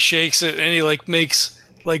venom and he shakes it, and he like makes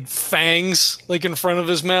like fangs like in front of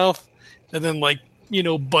his mouth, and then like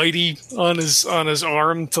bitey on his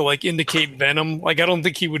arm to like indicate venom. Like I don't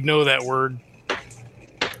think he would know that word.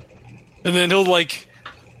 And then he'll like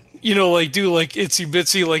do like itsy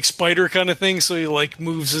bitsy like spider kind of thing. So he like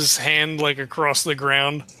moves his hand like across the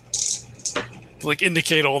ground, to, like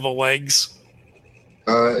indicate all the legs.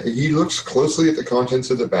 He looks closely at the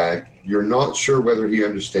contents of the bag. You're not sure whether he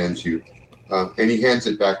understands you, and he hands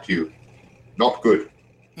it back to you. Not good.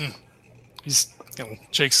 He's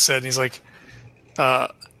shakes his head and he's like,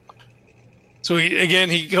 so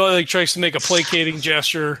he like tries to make a placating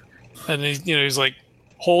gesture, and he's like,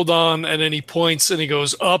 hold on, and then he points and he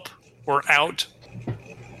goes up or out,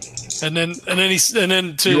 and then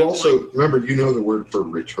you also remember the word for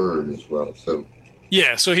return as well. So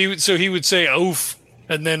Yeah, so he would say oof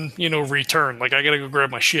and then, return. Like, I gotta go grab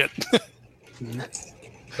my shit.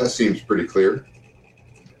 That seems pretty clear.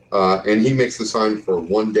 And he makes the sign for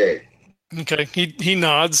 1 day. Okay. He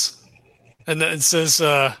nods and then it says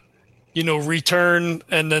return,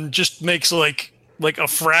 and then just makes like a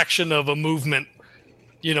fraction of a movement,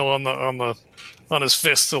 on his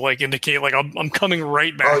fist to like indicate like I'm coming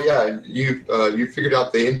right back. Oh yeah, you figured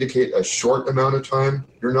out they indicate a short amount of time.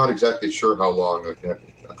 You're not exactly sure how long,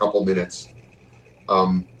 a couple minutes.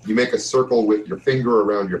 You make a circle with your finger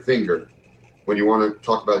around your finger. When you want to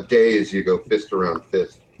talk about days, you go fist around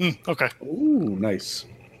fist. Okay. Ooh, nice.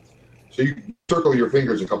 So you circle your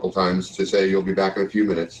fingers a couple times to say you'll be back in a few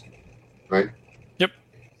minutes, right? Yep.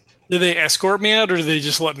 Did they escort me out, or did they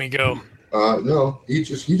just let me go? No, he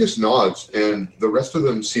just nods, and the rest of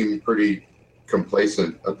them seem pretty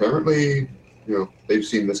complacent. Apparently, they've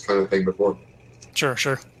seen this kind of thing before.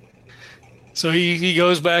 Sure. So he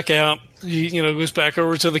goes back out. He goes back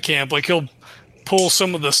over to the camp. Like, he'll pull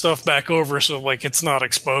some of the stuff back over so like it's not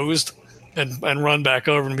exposed, and run back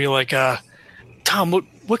over and be like, Tom,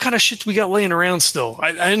 what kind of shit we got laying around still?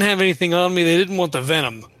 I didn't have anything on me. They didn't want the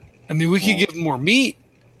venom. I mean, we could give them more meat.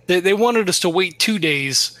 They wanted us to wait 2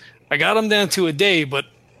 days. I got them down to a day, but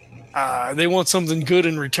they want something good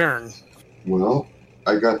in return. Well,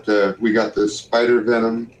 we got the spider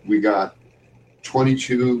venom. We got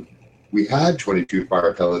 22. We had 22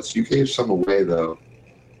 fire pellets. You gave some away, though.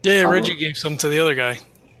 Yeah, Reggie gave some to the other guy.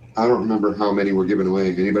 I don't remember how many were given away.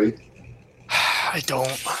 Anybody? I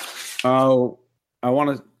don't. Oh, I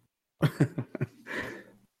want to.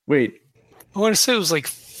 Wait. I want to say it was like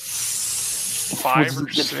 5 or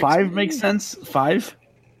 6. Did 5 make sense? 5?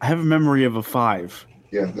 I have a memory of a 5.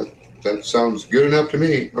 Yeah, that sounds good enough to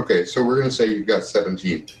me. Okay, so we're going to say you've got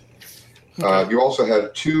 17. Okay. You also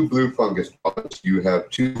have 2 blue fungus pods. You have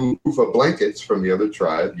 2 UFA blankets from the other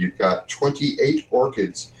tribe. You've got 28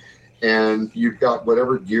 orchids, and you've got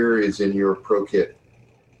whatever gear is in your pro kit.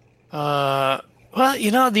 Well,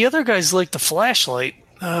 the other guys like the flashlight.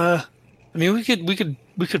 I mean, we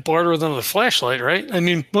could barter with another flashlight, right? I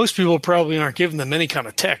mean, most people probably aren't giving them any kind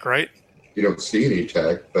of tech, right? You don't see any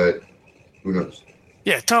tech, but who knows?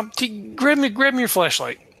 Yeah, Tom, grab me your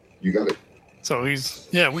flashlight. You got it. So we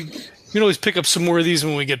can always pick up some more of these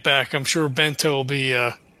when we get back. I'm sure Bento will be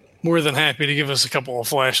more than happy to give us a couple of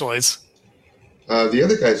flashlights. The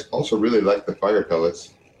other guys also really like the fire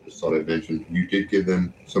pellets. Just thought I'd mention. You did give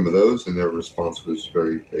them some of those, and their response was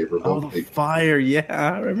very favorable. Oh, the fire. Yeah,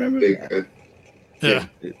 I remember that. Yeah.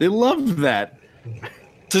 They loved that.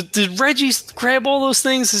 Did Reggie grab all those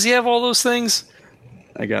things? Does he have all those things?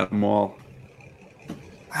 I got them all.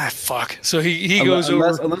 Ah, fuck. So he goes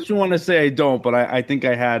over. Unless you want to say I don't, but I think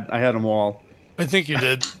I had them all. I think you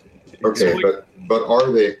did. Okay, but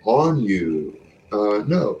are they on you?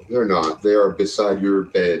 No, they're not. They are beside your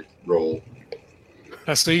bed roll.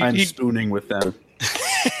 So I'm spooning with them.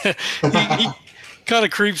 he kind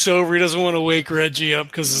of creeps over. He doesn't want to wake Reggie up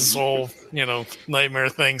because this whole nightmare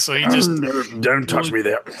thing. So he just don't touch me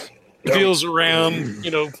there. Feels around,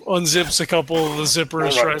 unzips a couple of the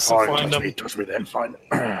zippers, tries to find them. Touch me then, find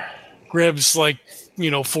Grabs 4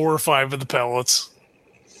 or 5 of the pellets,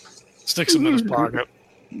 sticks them in his pocket.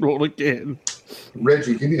 Roll again.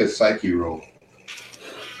 Reggie, give me a psyche roll.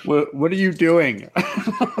 What are you doing?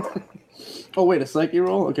 Oh wait, a psyche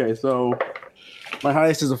roll? Okay, so my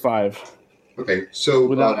highest is a 5. Okay, so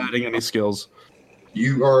without adding any skills.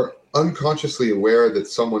 You are unconsciously aware that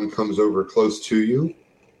someone comes over close to you,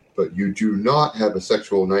 but you do not have a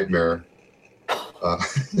sexual nightmare.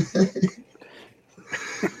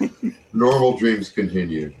 Normal dreams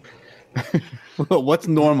continue. What's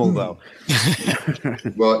normal, though?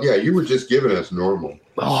 Well, yeah, you were just giving us normal.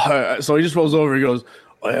 So he just rolls over. He goes,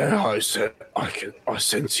 I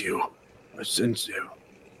sense you. I sense you.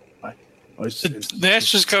 I sense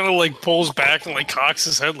Nash just kind of pulls back and cocks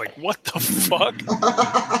his head like, what the fuck?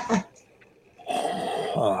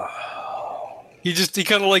 He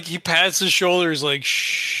kind of he pats his shoulders like,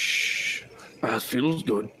 shh. That feels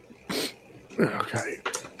good. Okay.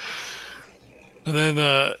 And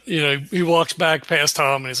then, he walks back past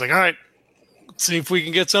Tom and he's like, all right, let's see if we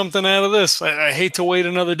can get something out of this. I hate to wait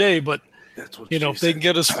another day, but, if they can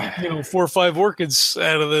get us, 4 or 5 orchids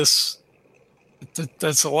out of this,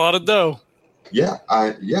 that's a lot of dough. Yeah,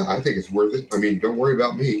 I think it's worth it. I mean, don't worry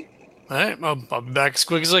about me. All right, I'll be back as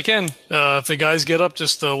quick as I can. If the guys get up,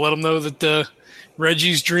 just let them know that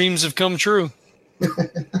Reggie's dreams have come true.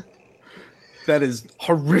 That is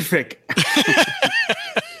horrific.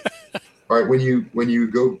 All right, when you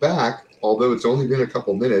go back, although it's only been a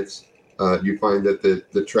couple minutes, you find that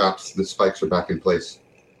the traps, the spikes are back in place.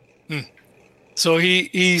 So he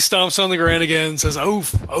stomps on the ground again and says,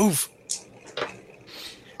 "Oof, oof."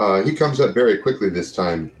 He comes up very quickly this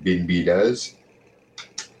time, Binby does.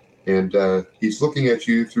 And he's looking at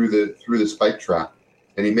you through the spike trap.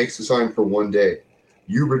 And he makes the sign for 1 day.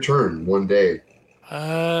 You return 1 day.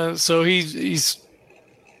 So he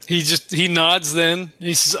nods then.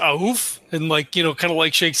 He says, "Oof," and kind of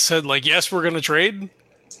like shakes his head like, "Yes, we're going to trade."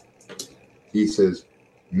 He says,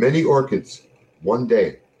 "Many orchids, 1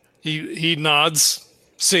 day." He nods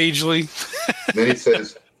sagely. Then he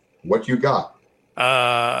says, "What you got?"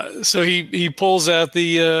 So he pulls out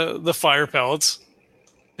the fire pellets,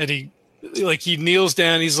 and he kneels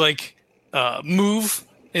down. He's like, "Move,"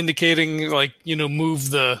 indicating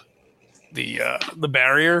move the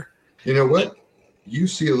barrier. You know what? You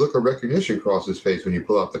see a look of recognition cross his face when you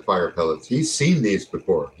pull out the fire pellets. He's seen these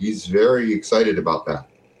before. He's very excited about that.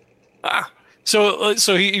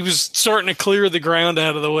 So he was starting to clear the ground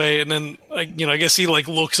out of the way, and then I guess he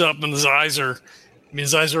looks up and his eyes are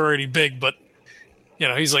already big, but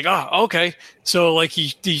he's like, okay. So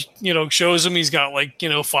he shows him he's got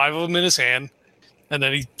 5 of them in his hand, and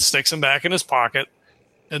then he sticks them back in his pocket,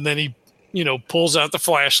 and then he pulls out the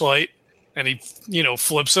flashlight and he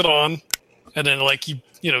flips it on, and then he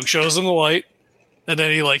shows him the light, and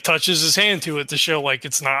then he touches his hand to it to show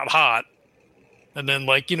it's not hot. And then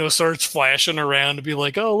starts flashing around to be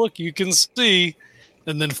like, "Oh, look, you can see,"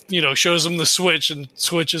 and then shows him the switch and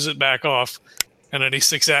switches it back off, and then he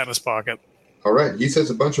sticks that in his pocket. All right. He says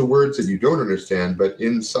a bunch of words that you don't understand, but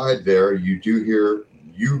inside there you do hear,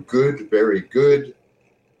 "You good, very good.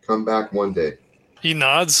 Come back 1 day." He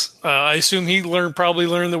nods. I assume he probably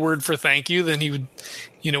learned the word for thank you. Then he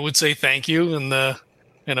would say thank you and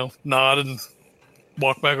nod and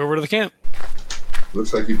walk back over to the camp.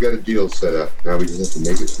 Looks like you've got a deal set up. Now we just have to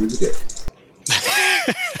make it through the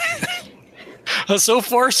day. So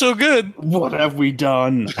far, so good. What have we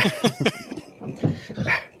done?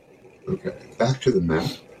 Okay, back to the map.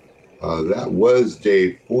 That was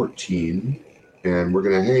day 14, and we're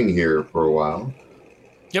going to hang here for a while.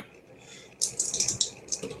 Yep.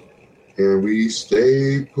 And we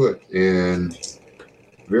stay put, and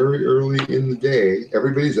very early in the day,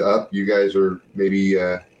 everybody's up. You guys are maybe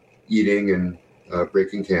eating and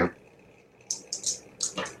breaking camp.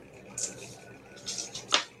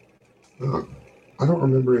 I don't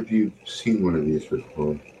remember if you've seen one of these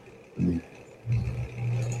before.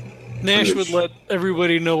 Nash would let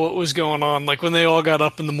everybody know what was going on. When they all got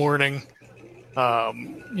up in the morning,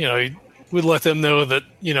 he would let them know that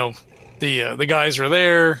the guys are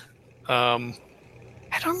there. I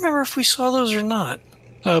don't remember if we saw those or not.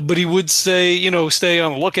 But he would say, stay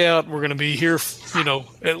on the lookout. We're going to be here,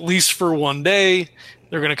 at least for 1 day.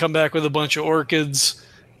 They're going to come back with a bunch of orchids.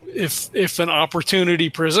 If an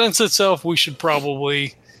opportunity presents itself, we should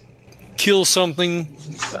probably kill something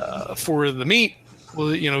for the meat.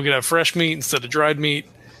 We'll, get have fresh meat instead of dried meat.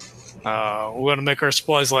 We want to make our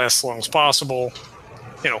supplies last as long as possible.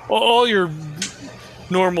 All your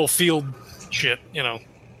normal field shit.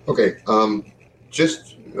 Okay.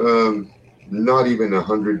 Just. Not even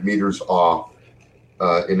 100 meters off,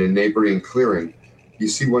 in a neighboring clearing, you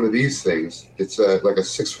see one of these things. It's like a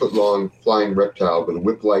 6-foot-long flying reptile with a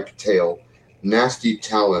whip-like tail, nasty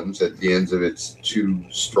talons at the ends of its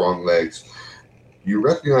 2 strong legs. You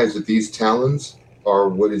recognize that these talons are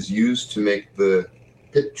what is used to make the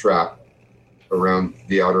pit trap around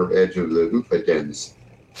the outer edge of the Ufa dens.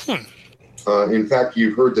 In fact,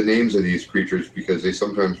 you've heard the names of these creatures because they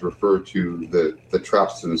sometimes refer to the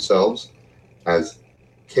traps themselves as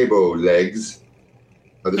cabo legs.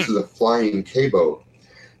 This is a flying cabo.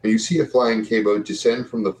 And you see a flying cabo descend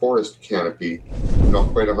from the forest canopy,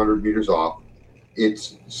 not quite 100 meters off.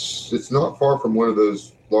 It's not far from one of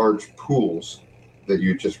those large pools that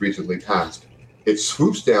you just recently passed. It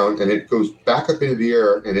swoops down and it goes back up into the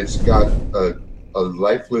air, and it's got a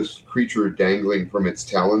lifeless creature dangling from its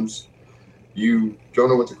talons. You don't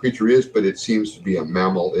know what the creature is, but it seems to be a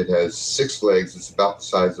mammal. It has 6 legs. It's about the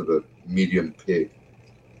size of a medium pig.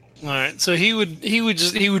 All right, so he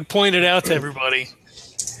would point it out to everybody.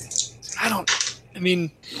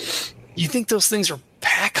 You think those things are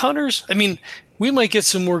pack hunters? We might get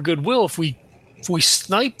some more goodwill if we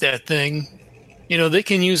snipe that thing. They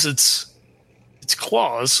can use its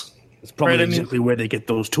claws. That's probably exactly where they get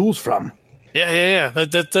those tools from. Yeah.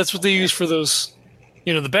 That's what they use for those,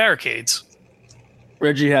 the barricades.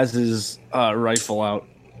 Reggie has his rifle out.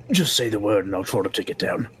 Just say the word and I'll try to take it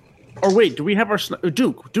down. Or wait, do we have our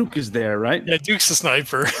Duke? Duke is there, right? Yeah, Duke's the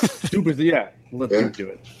sniper. Duke is Let Duke do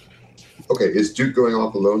it. Okay, is Duke going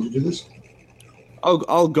off alone to do this?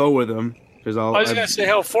 I'll go with him because I was gonna say,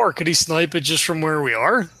 how far could he snipe it just from where we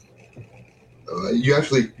are? You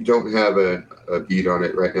actually don't have a bead on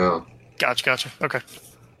it right now. Gotcha. Okay.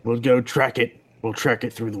 We'll go track it. We'll track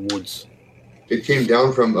it through the woods. It came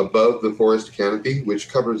down from above the forest canopy, which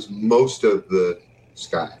covers most of the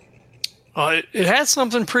sky. It has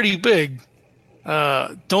something pretty big.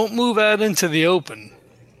 Don't move out into the open.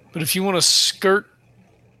 But if you want to skirt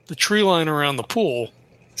the tree line around the pool,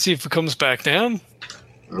 see if it comes back down.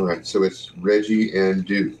 All right, so it's Reggie and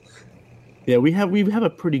Duke. Yeah, we have a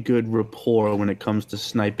pretty good rapport when it comes to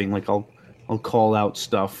sniping. Like I'll call out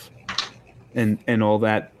stuff and all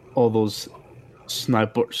that, all those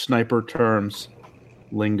sniper terms,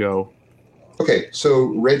 lingo. Okay, so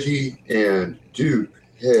Reggie and Duke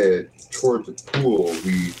head toward the pool.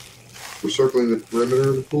 We're circling the perimeter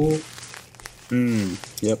of the pool.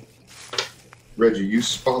 Yep. Reggie, you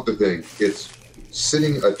spot the thing. It's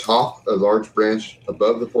sitting atop a large branch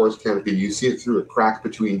above the forest canopy. You see it through a crack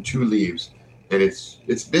between two leaves, and it's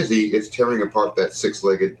busy. It's tearing apart that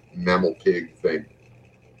six-legged mammal pig thing.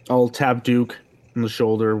 I'll tap Duke on the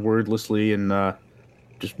shoulder wordlessly and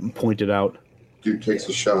just point it out. Duke takes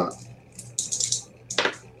a shot.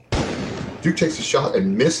 Duke takes a shot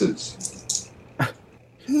and misses.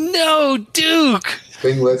 No, Duke!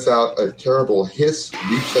 Thing lets out a terrible hiss,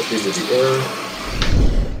 leaps up into the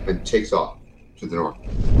air, and takes off to the north.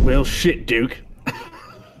 Well, shit, Duke.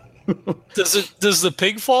 Does the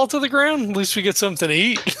pig fall to the ground? At least we get something to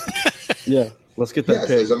eat. Yeah, let's get that Yes,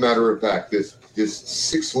 pig. as a matter of fact, this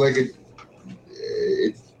six-legged,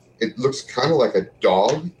 it looks kind of like a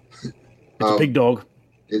dog. It's a pig dog.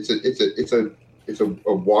 It's a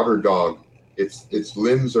water dog. Its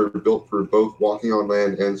limbs are built for both walking on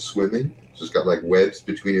land and swimming. So it's got like webs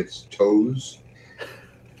between its toes.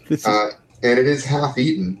 And it is half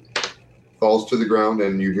eaten. Falls to the ground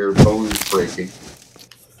and you hear bones breaking.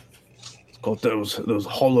 It's got those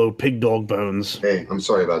hollow pig dog bones. Hey, I'm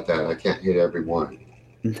sorry about that. I can't hit every one.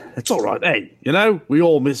 It's all right. Hey, we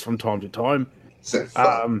all miss from time to time.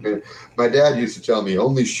 My dad used to tell me,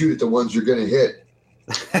 only shoot at the ones you're going to hit.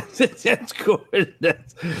 That's good.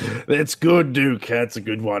 That's good, Duke. That's a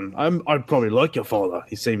good one. I'd probably like your father.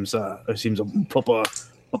 He seems a proper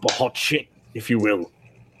hot shit, if you will.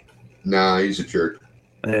 Nah, he's a jerk.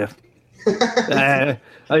 Yeah. I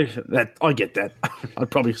get that.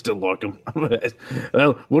 I'd probably still like him.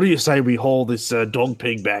 Well, what do you say we haul this dog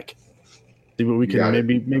pig back? See what we can.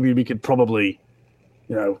 Maybe we could probably,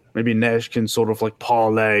 maybe Nash can sort of like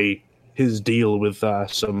parlay his deal with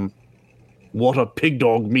some water pig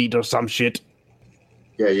dog meat or some shit.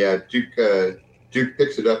 Yeah. Duke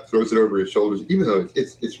picks it up, throws it over his shoulders. Even though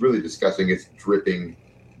it's really disgusting, it's dripping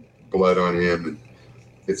blood on him, and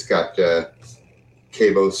it's got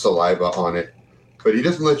Cabo saliva on it. But he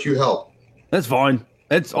doesn't let you help. That's fine.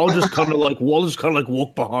 I'll just kind of like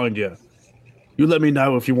walk behind you. You let me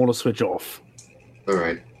know if you want to switch off. All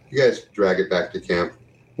right, you guys drag it back to camp.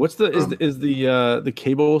 What's is the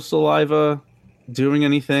Cabo saliva doing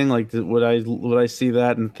anything? Like, would I see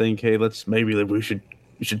that and think, hey, maybe we should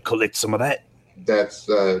collect some of that? That's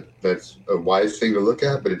a wise thing to look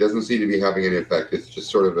at, but it doesn't seem to be having any effect. It's just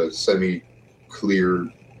sort of a semi-clear,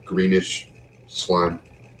 greenish slime.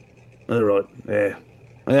 All right. Yeah.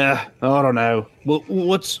 I don't know. Well,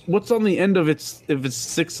 what's on the end of its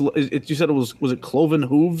six? You said it was it cloven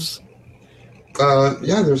hooves?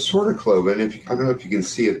 Yeah, they're sort of cloven. I don't know if you can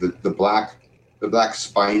see it. The black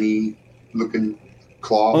spiny looking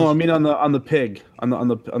claws. Oh, I mean on the pig, on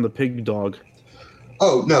the pig dog.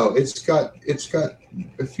 Oh no, it's got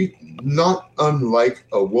feet not unlike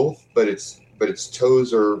a wolf, but its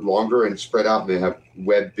toes are longer and spread out, and they have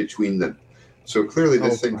web between them. So clearly,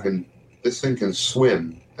 this thing can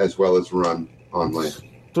swim as well as run on land.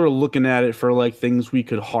 Sort of looking at it for like things we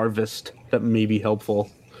could harvest that may be helpful.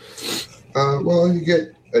 Well, you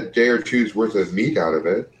get a day or two's worth of meat out of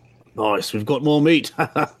it. Nice, we've got more meat.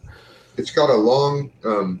 It's got a long,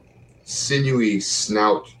 sinewy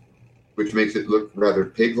snout, which makes it look rather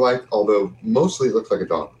pig-like, although mostly it looks like a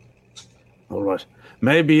dog. All right.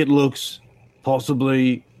 Maybe it looks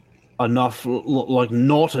possibly enough like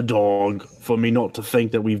not a dog for me not to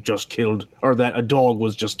think that we've just killed, or that a dog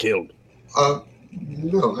was just killed. No,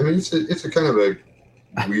 I mean it's a kind of a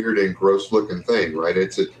weird and gross-looking thing, right?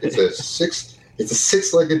 It's a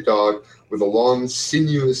six-legged dog with a long,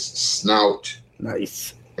 sinuous snout.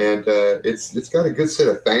 Nice. And it's got a good set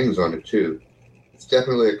of fangs on it too. It's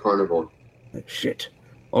definitely a carnivore. Shit.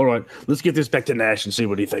 All right, let's get this back to Nash and see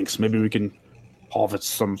what he thinks. Maybe we can harvest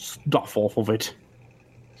some stuff off of it.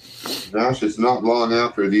 Nash, it's not long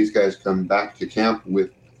after these guys come back to camp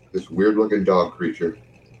with this weird-looking dog creature.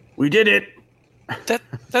 We did it.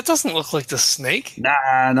 That doesn't look like the snake. Nah,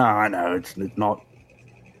 I know it's not.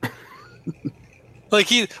 Like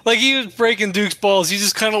he was breaking Duke's balls. He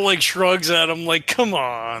just kind of like shrugs at him, like, "Come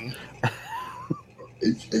on."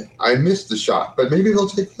 I missed the shot, but maybe they'll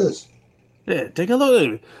take this. Yeah, take a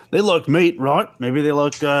look. They like meat, right? Maybe they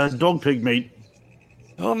like dog pig meat.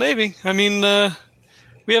 Well, maybe. I mean,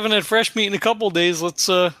 we haven't had fresh meat in a couple of days. Let's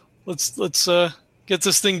get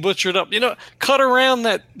this thing butchered up. Cut around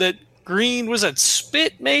that green. Was that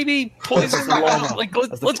spit? Maybe poison. Like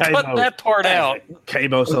let's cut that part out.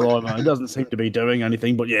 Cabo saliva. It doesn't seem to be doing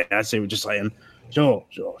anything, but yeah, I see what you're saying. Sure.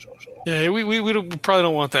 Yeah, we probably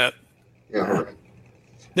don't want that. Yeah. All right.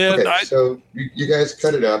 Yeah. Okay, so you guys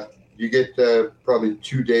cut it up. You get probably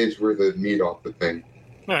 2 days worth of meat off the thing.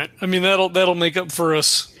 All right. I mean, that'll make up for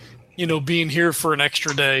us, being here for an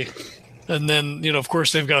extra day. And then, of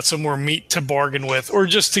course, they've got some more meat to bargain with, or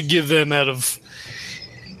just to give them out of,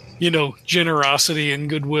 generosity and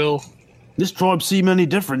goodwill. This tribe seem any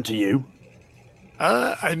different to you?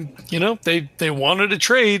 They wanted to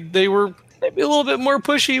trade. They were maybe a little bit more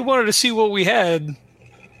pushy. Wanted to see what we had,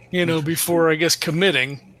 before, I guess,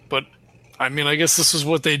 committing. But, I mean, I guess this is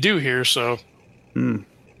what they do here, so.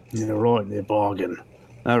 Yeah, right, they bargain.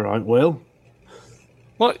 All right, well,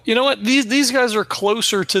 you know what? These guys are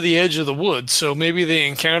closer to the edge of the woods, so maybe they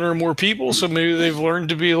encounter more people, so maybe they've learned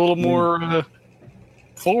to be a little more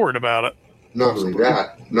forward about it. Not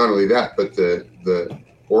only that, but the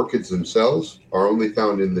orchids themselves are only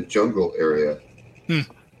found in the jungle area.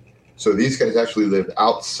 So these guys actually live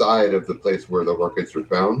outside of the place where the orchids are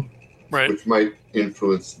found, right? Which might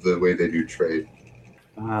influence the way they do trade.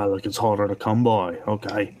 Look, it's harder to come by.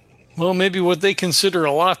 Okay. Well, maybe what they consider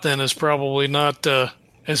a lot then is probably not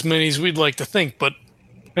as many as we'd like to think, but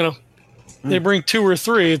they bring 2 or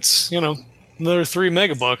 3, it's another 3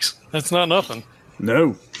 megabucks. That's not nothing.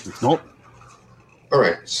 No, it's not. All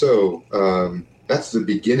right, so that's the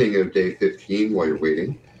beginning of day 15 while you're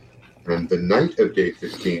waiting. And the night of day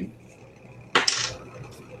 15,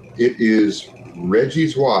 it is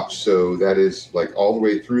Reggie's watch, so that is like all the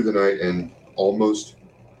way through the night and almost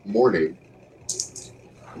morning.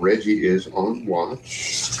 Reggie is on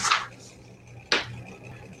watch.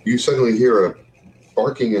 You suddenly hear a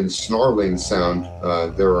barking and snarling sound.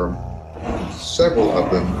 There are several of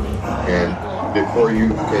them, and before you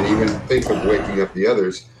can even think of waking up the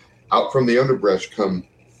others, out from the underbrush come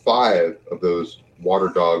 5 of those water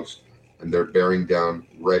dogs, and they're bearing down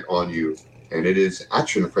right on you. And it is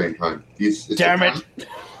action frame time. Damn it!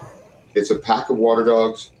 It's a pack of water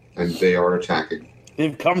dogs, and they are attacking.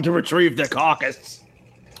 They've come to retrieve the carcass.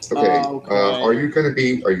 Okay. Are you going to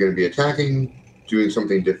be attacking, doing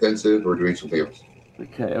something defensive, or doing something else?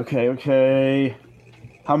 Okay.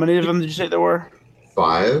 How many of them did you say there were?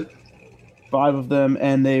 5. 5 of them,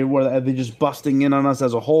 and are they just busting in on us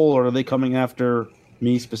as a whole, or are they coming after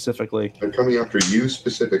me specifically? They're coming after you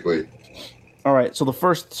specifically. All right. So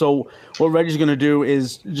what Reggie's going to do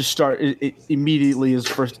is just start immediately. His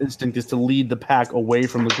first instinct is to lead the pack away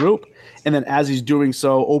from the group, and then as he's doing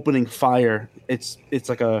so, opening fire. It's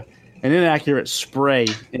like an inaccurate spray.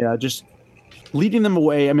 Yeah, just leading them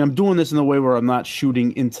away. I mean, I'm doing this in the way where I'm not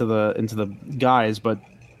shooting into the guys, but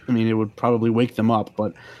I mean, it would probably wake them up.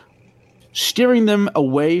 But steering them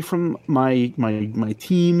away from my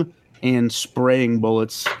team and spraying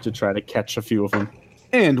bullets to try to catch a few of them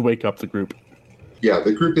and wake up the group. Yeah,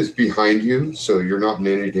 the group is behind you, so you're not in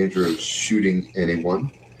any danger of shooting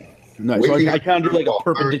anyone. No, so I kind of do like a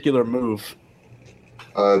perpendicular move.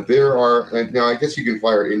 There are now. I guess you can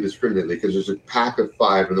fire indiscriminately because there's a pack of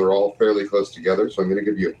 5 and they're all fairly close together. So I'm going to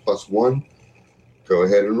give you a +1. Go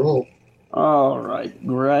ahead and roll. All right,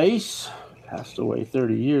 Grace passed away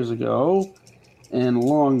 30 years ago, and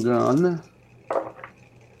long gun.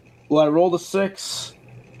 Well, I rolled a 6,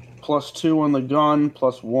 +2 on the gun,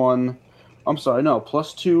 +1. I'm sorry, no,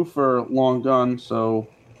 +2 for long gun. So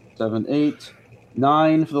 7, 8,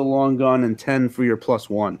 9 for the long gun, and 10 for your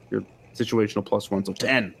 +1. Your situational +1, so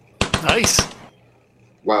 10. Nice.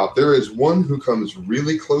 Wow, there is one who comes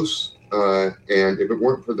really close, and if it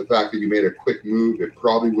weren't for the fact that you made a quick move, it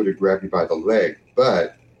probably would have grabbed you by the leg,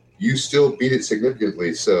 but you still beat it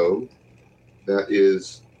significantly, so that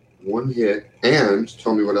is 1 hit. And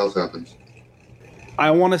tell me what else happens. I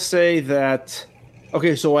want to say that...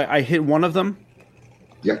 Okay, so I hit one of them?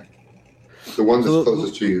 Yeah. The one that's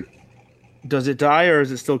closest to you. Does it die, or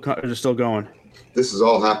is it still going? This is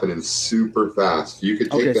all happening super fast. You could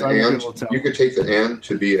take You could take the and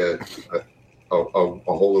to be a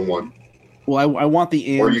hole in one. Well, I want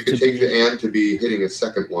the and. Or you could take the and to be hitting a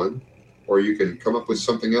second one, or you can come up with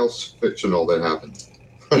something else fictional that happens.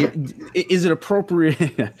 Is it appropriate?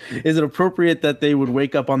 Is it appropriate that they would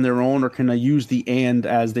wake up on their own, or can I use the "and"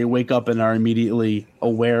 as they wake up and are immediately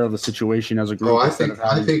aware of the situation as a group? Oh, I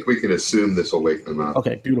think we can assume this will wake them up.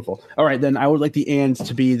 Okay, beautiful. All right, then I would like the "and"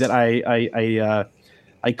 to be that I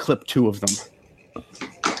clip 2 of them.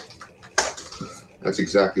 That's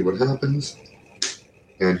exactly what happens.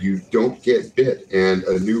 And you don't get bit, and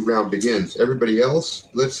a new round begins. Everybody else,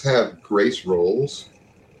 let's have grace rolls.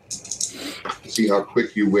 See how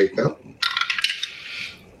quick you wake up.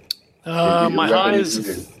 My high is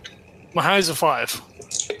a 5.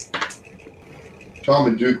 Tom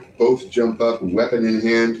and Duke both jump up, weapon in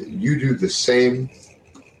hand. You do the same,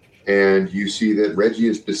 and you see that Reggie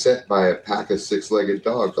is beset by a pack of 6-legged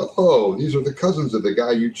dogs. Oh, these are the cousins of the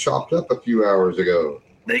guy you chopped up a few hours ago.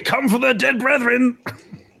 They come for their dead brethren.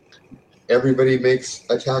 Everybody makes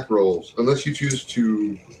attack rolls, unless you choose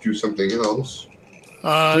to do something else.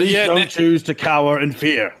 Please don't choose to cower in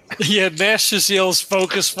fear. Yeah, Nash just yells,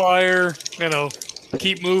 "Focus fire!"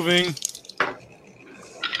 Keep moving.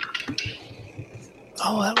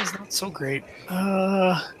 Oh, that was not so great.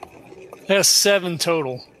 That's 7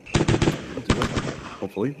 total.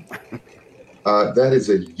 Hopefully. That is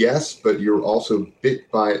a yes, but you're also bit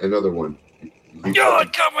by another one. Oh,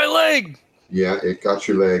 it got my leg! Yeah, it got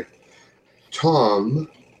your leg. Tom.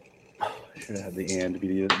 I should have had the "and" to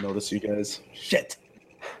be to notice you guys. Shit.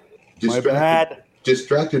 My bad.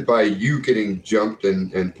 Distracted by you getting jumped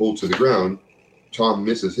and pulled to the ground, Tom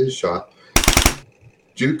misses his shot.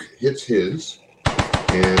 Duke hits his,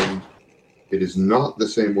 and it is not the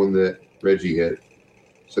same one that Reggie hit.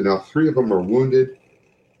 So now 3 of them are wounded,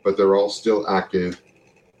 but they're all still active,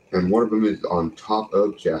 and one of them is on top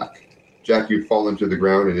of Jack. Jack, you've fallen to the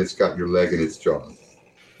ground, and it's got your leg in its jaw. All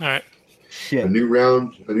right. Shit. A new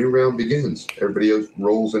round begins. Everybody else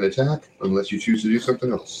rolls an attack, unless you choose to do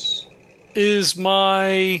something else. Is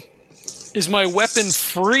my weapon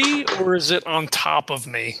free, or is it on top of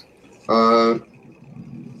me?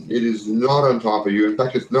 It is not on top of you. In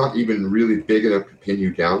fact, it's not even really big enough to pin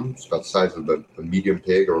you down. It's about the size of a medium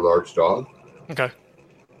pig or a large dog. Okay.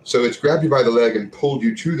 So it's grabbed you by the leg and pulled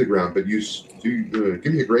you to the ground, but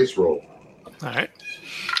give me a grace roll. All right.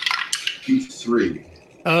 D3.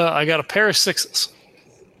 I got a pair of 6s.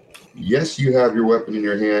 Yes, you have your weapon in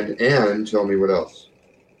your hand, and tell me what else.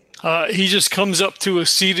 He just comes up to a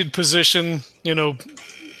seated position,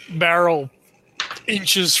 barrel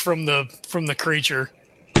inches from the creature.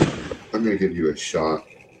 I'm going to give you a shot.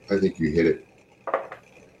 I think you hit it.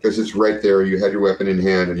 Because it's right there. You had your weapon in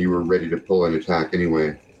hand, and you were ready to pull an attack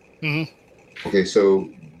anyway. Mm-hmm. Okay, so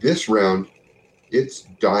this round, it's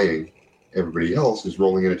dying. Everybody else is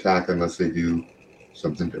rolling an attack unless they do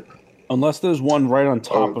something different. Unless there's one right on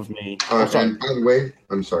top of me. And by the way,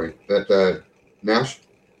 I'm sorry. That Nash,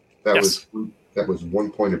 that was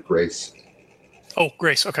 1 point of grace. Oh,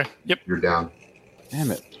 grace. Okay. Yep. You're down.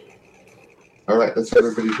 Damn it. All right, let's have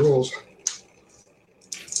everybody's rolls.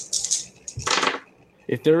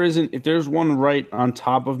 If there's one right on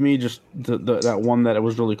top of me, just that one that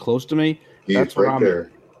was really close to me. He's right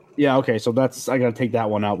there. Yeah, okay, so I gotta take that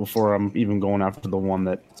one out before I'm even going after the one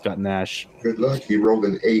that's got Nash. Good luck. He rolled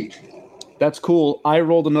an 8. That's cool. I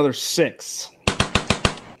rolled another 6.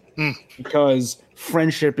 Because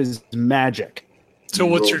friendship is magic. So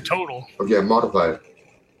what's your total? Oh, yeah, modified.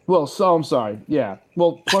 Well, so I'm sorry. Yeah.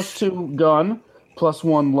 Well, +2 gun,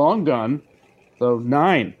 +1 long gun, so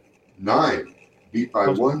 9. 9. Beat by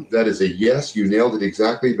 1. That is a yes. You nailed it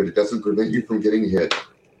exactly, but it doesn't prevent you from getting hit.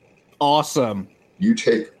 Awesome. You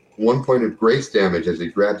take 1 point of grace damage as it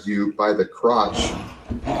grabs you by the crotch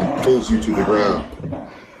and pulls you to the ground.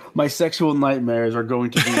 My sexual nightmares are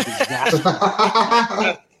going to be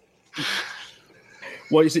disaster.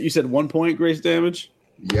 What you said 1 point grace damage?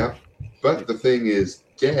 Yeah, but the thing is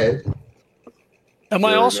dead. Am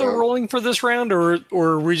I also rolling for this round, or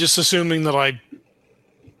are we just assuming that I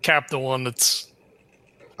cap the one that's...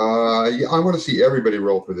 Yeah, I want to see everybody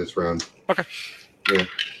roll for this round. Okay. Yeah.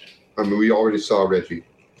 I mean, we already saw Reggie.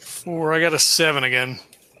 4. I got a 7 again.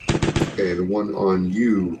 Okay, the one on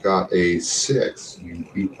you got a 6. You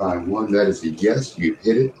beat by 1. That is a yes. You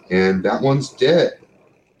hit it, and that one's dead.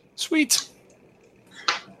 Sweet.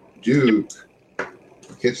 Duke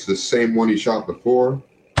hits the same one he shot before.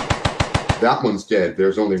 That one's dead.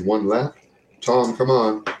 There's only one left. Tom, come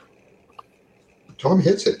on. Tom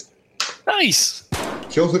hits it. Nice.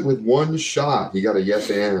 Kills it with one shot. He got a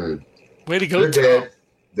yes and. Way to go, They're dead.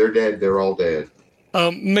 They're dead. They're all dead.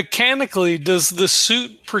 Mechanically, does the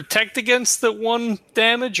suit protect against the 1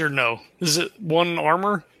 damage or no? Is it 1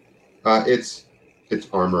 armor? It's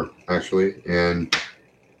armor, actually, and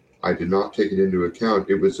I did not take it into account.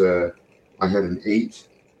 It was I had an 8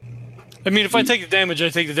 I mean, if I take the damage, I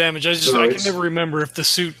take the damage. I can never remember if the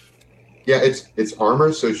suit. Yeah, it's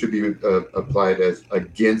armor, so it should be applied as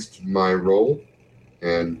against my roll.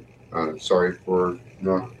 And sorry for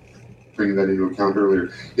not bringing that into account earlier.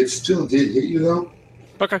 It still did hit you though.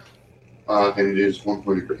 Okay. And it is 1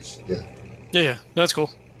 point of grace. Yeah. Yeah, that's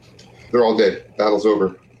cool. They're all dead. Battle's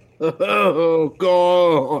over. Oh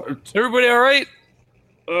God! Everybody all right?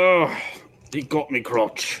 Oh, he got me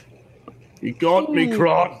crotch. He got me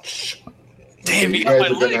crotch. Damn, you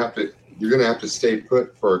guys you're gonna have to stay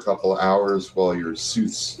put for a couple of hours while your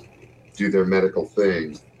suits do their medical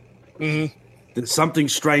thing. Mm-hmm. There's something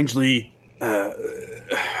strangely,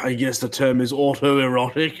 I guess the term is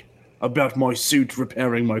autoerotic, about my suit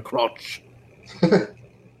repairing my crotch.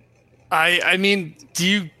 I mean, do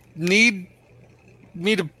you need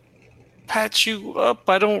me to patch you up?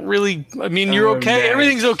 I don't really. I mean, you're okay. Yes.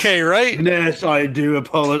 Everything's okay, right? Yes, I do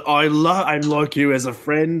apologize. I like you as a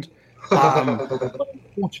friend.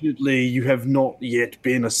 Unfortunately, you have not yet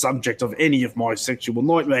been a subject of any of my sexual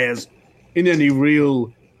nightmares in any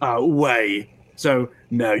real way. So,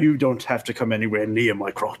 no, you don't have to come anywhere near my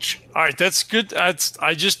crotch. All right, that's good. I just,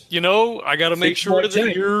 I got to make sure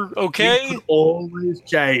that you're okay. You can always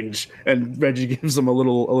change. And Reggie gives him a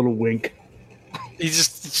little wink. He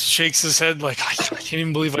just shakes his head like, I can't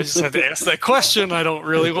even believe I just had to ask that question. I don't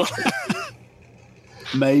really want.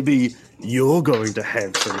 Maybe you're going to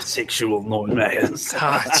have some sexual nightmares.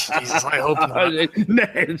 Jesus, I hope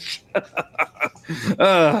not.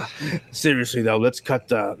 Seriously though, let's cut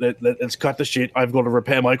the shit. I've got to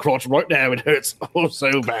repair my crotch right now. It hurts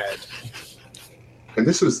so bad. And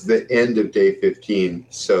this was the end of day 15,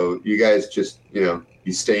 so you guys just you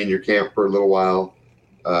stay in your camp for a little while.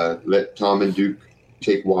 Let Tom and Duke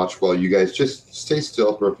take watch while you guys just stay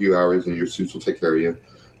still for a few hours, and your suits will take care of you.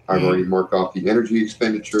 I've already marked off the energy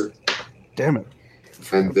expenditure. Damn it.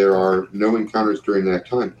 And there are no encounters during that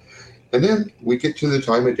time. And then we get to the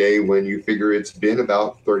time of day when you figure it's been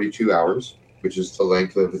about 32 hours, which is the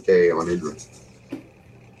length of the day on Inra.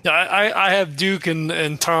 Yeah, I have Duke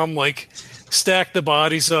and Tom stack the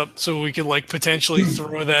bodies up so we can potentially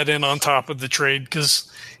throw that in on top of the trade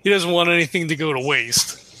because he doesn't want anything to go to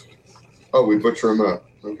waste. Oh, we butcher them up.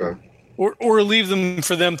 Okay. Or leave them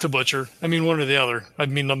for them to butcher. I mean, one or the other. I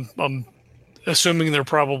mean, I'm assuming they're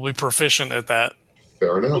probably proficient at that.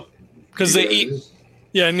 Fair enough. Because they eat.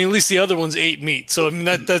 Yeah, I mean, at least the other ones ate meat. So, I mean,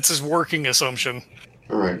 that's his working assumption.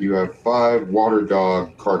 All right, you have 5 water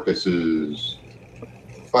dog carcasses.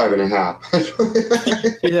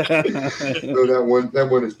 5.5. Yeah. So that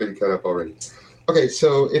one has been cut up already. Okay,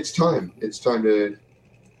 so it's time. It's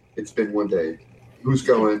been one day. Who's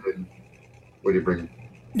going and what do you bring?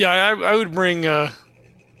 Yeah, I would bring.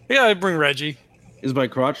 I'd bring Reggie. Is my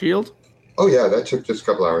crotch healed? Oh yeah, that took just a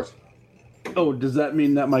couple hours. Oh, does that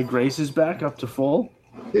mean that my grace is back up to full?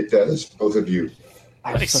 It does, both of you.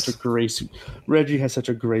 I have such a Reggie has such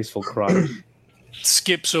a graceful crotch.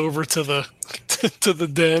 Skips over to the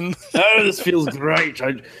den. Oh, this feels great.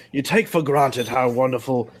 You take for granted how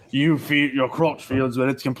wonderful your crotch feels when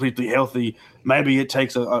it's completely healthy. Maybe it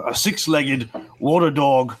takes a 6-legged water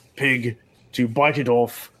dog pig to bite it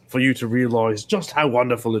off for you to realize just how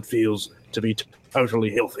wonderful it feels to be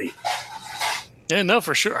totally healthy. Yeah, no,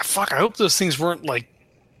 for sure. Fuck, I hope those things weren't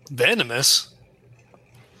venomous.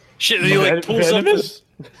 Shit, he pulls venomous?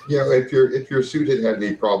 up. Yeah, if your suit had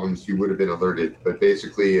any problems, you would have been alerted. But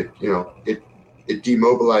basically, it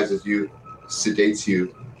demobilizes you, sedates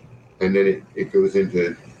you, and then it goes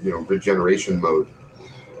into regeneration mode.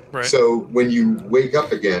 Right. So when you wake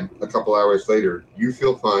up again a couple hours later, you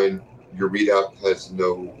feel fine. Your readout has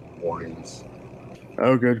no warnings.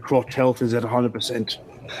 Oh, good. Crotch health is at 100%.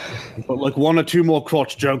 But 1 or 2 more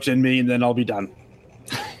crotch jokes in me, and then I'll be done.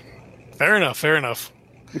 Fair enough.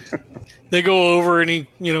 They go over and he,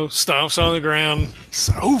 stomps on the ground.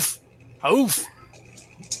 Oof.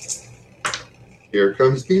 Here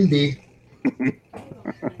comes Bimby.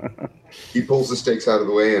 He pulls the stakes out of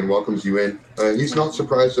the way and welcomes you in. He's not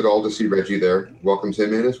surprised at all to see Reggie there. Welcomes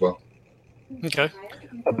him in as well. Okay.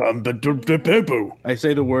 I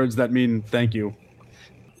say the words that mean thank you.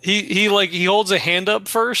 He holds a hand up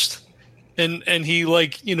first, and he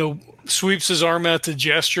sweeps his arm out to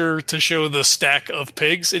gesture to show the stack of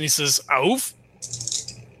pigs, and he says, "Auf."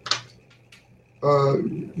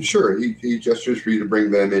 Sure. He gestures for you to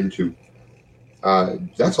bring them in too.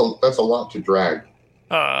 That's a lot to drag.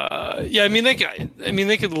 Yeah, I mean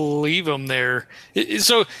they could leave him there.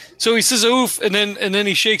 So he says "oof," and then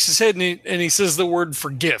he shakes his head and he says the word for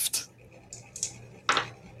gift.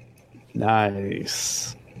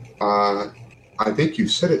 Nice. I think you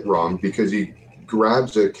said it wrong because he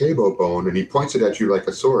grabs a cabo bone and he points it at you like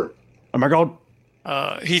a sword. Oh my god.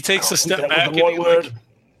 He takes a step That was back the right and word.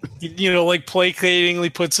 like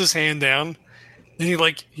placatingly puts his hand down. And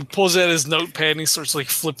he pulls out his notepad and he starts like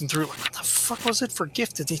flipping through. Like, what the fuck was it for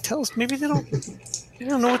gift? Did he tell us? Maybe they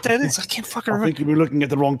don't know what that is. I can't fucking I remember. think you were looking at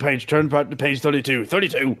the wrong page. Turn back to page 32.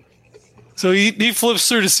 32. So he flips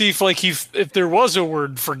through to see if there was a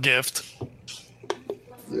word for gift.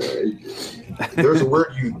 There's a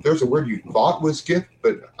word you thought was gift,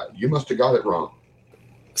 but you must have got it wrong.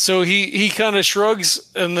 So he kind of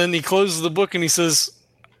shrugs and then he closes the book and he says,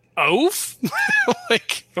 "Oaf?"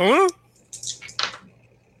 Like, huh?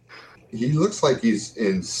 He looks like he's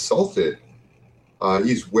insulted.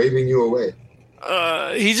 He's waving you away.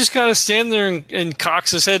 He just kind of stands there and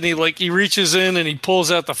cocks his head and he reaches in and he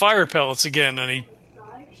pulls out the fire pellets again and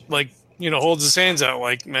he holds his hands out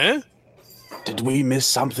like, man. Did we miss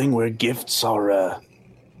something where gifts are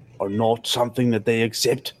not something that they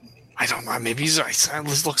accept? I don't know. Maybe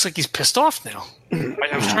it looks like he's pissed off now.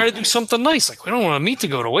 I was trying to do something nice. Like, we don't want meat to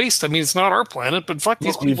go to waste. I mean, it's not our planet, but fuck,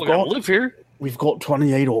 these people gotta live here. We've got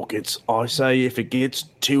 28 orchids. I say if it gets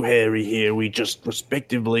too hairy here, we just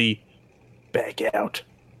respectively back out.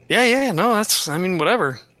 Yeah. No,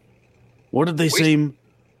 whatever. What did they seem?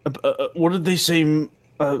 What did they seem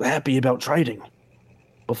happy about trading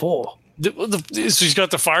before? So he's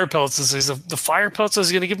got the fire pellets and says the fire pellets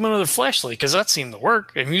is going to give him another flashlight because that seemed to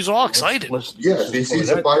work, and he was all excited. Yes, he sees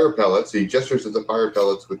the fire pellets. He gestures at the fire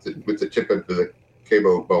pellets with the tip of the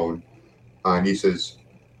cabo bone, and he says,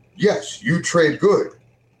 "Yes, you trade good."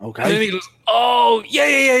 Okay. And then he goes, "Oh,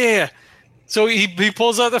 yeah." So he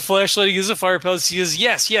pulls out the flashlight. He gives the fire pellets. He goes,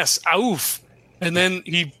 "Yes, oof." And then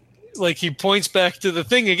he points back to the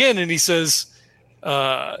thing again, and he says,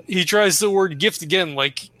 he tries the word gift again,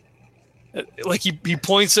 like he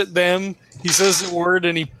points at them. He says the word,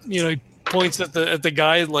 and he points at the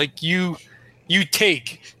guy like you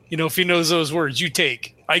take. If he knows those words, you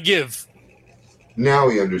take. I give. Now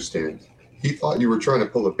he understands. He thought you were trying to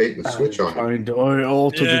pull a bait and switch on him. I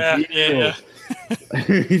altered the deal. Yeah.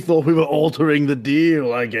 He thought we were altering the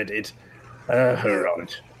deal. I get it.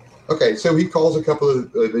 Right. Okay, so he calls a couple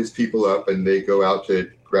of his people up, and they go out to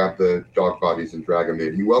grab the dog bodies and drag them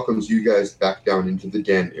in. He welcomes you guys back down into the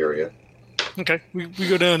den area. Okay, we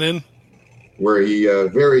go down in. Where he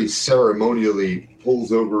very ceremonially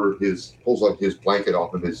pulls like his blanket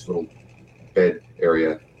off of his little bed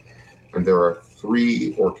area, and there are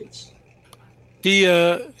 3 orchids. He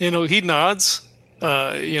he nods.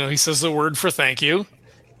 He says the word for thank you.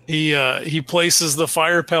 He places the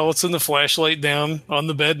fire pellets and the flashlight down on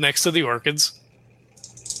the bed next to the orchids.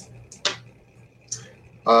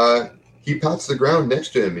 He pats the ground next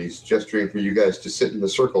to him. He's gesturing for you guys to sit in the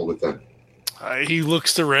circle with them. He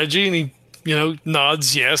looks to Reggie and he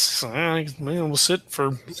nods yes. We'll sit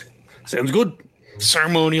for Sounds good.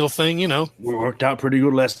 ceremonial thing. We worked out pretty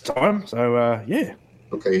good last time, so yeah.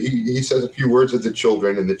 Okay, he says a few words with the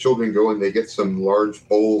children, and the children go and they get some large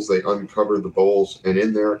bowls. They uncover the bowls, and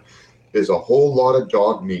in there is a whole lot of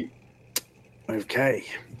dog meat. Okay.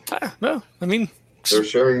 No, I mean They're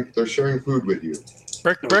sharing food with you.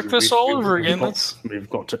 breakfast all over again. We've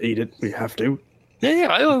got to eat it. We have to.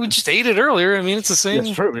 Yeah. We just ate it earlier. I mean, it's the same.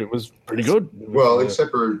 That's true. It was pretty good. Well,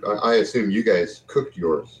 except for I assume you guys cooked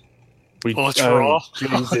yours. It's raw.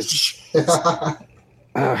 Jesus.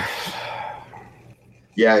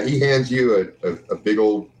 Yeah, he hands you a big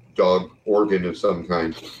old dog organ of some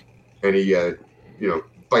kind, and he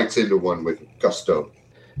bites into one with gusto.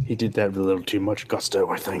 He did that with a little too much gusto,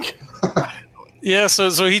 I think. Yeah, so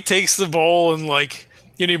he takes the bowl and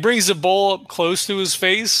he brings the bowl up close to his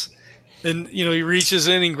face, and he reaches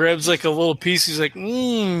in and grabs like a little piece. He's like,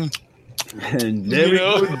 And very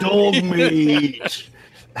good dog meat.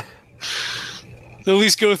 At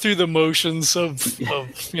least go through the motions of.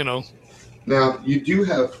 Now, you do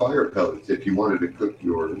have fire pellets if you wanted to cook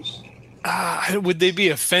yours. Would they be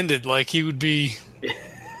offended? Like he would be.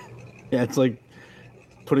 Yeah, it's like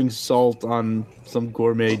putting salt on some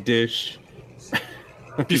gourmet dish.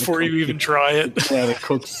 Before you even try it. Yeah, the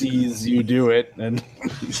cook sees you do it, and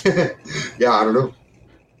Yeah, I don't know.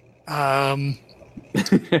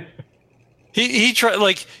 he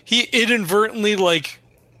tried he inadvertently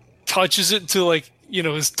touches it to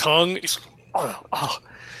his tongue. He's oh.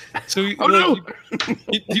 So he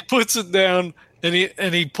puts it down and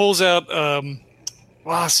he pulls out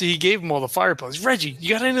he gave him all the fire pellets. Reggie, you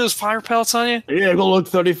got any of those fire pellets on you? Yeah, I got like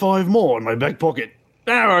 35 more in my back pocket.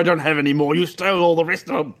 No, I don't have any more. You stole all the rest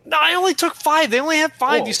of them. No, I only took 5. They only have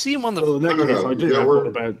 5. Oh. You see them on the. Well, in that No. case, I do. There I've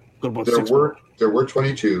were- got about There 6 were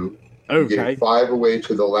 22. You Okay. gave 5 away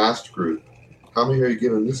to the last group. How many are you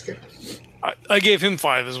giving this guy? I gave him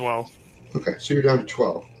 5 as well. Okay, so you're down to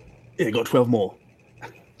 12. Yeah, got 12 more.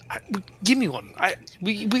 Give me one.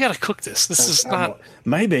 We got to cook this. This is not.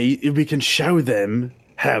 Maybe if we can show them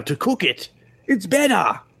how to cook it. It's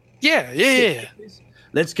better. Yeah.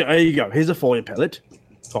 Let's go. There you go. Here's a fire pellet.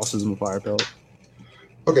 Tosses him a fire pellet.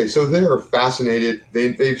 Okay, so they are fascinated.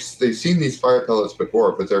 They've seen these fire pellets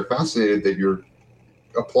before, but they're fascinated that you're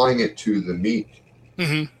applying it to the meat.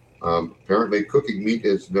 Mm-hmm. Apparently, cooking meat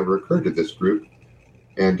has never occurred to this group,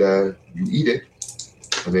 and you eat it,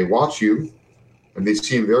 and they watch you, and they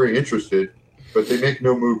seem very interested, but they make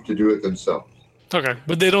no move to do it themselves. Okay,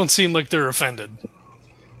 but they don't seem like they're offended.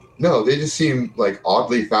 No, they just seem like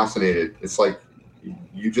oddly fascinated. It's like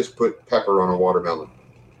you just put pepper on a watermelon.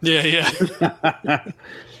 Yeah.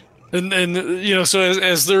 and you know, so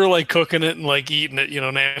as they're like cooking it and like eating it, you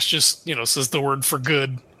know, Nash just, you know, says the word for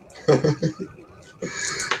good.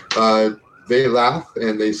 They laugh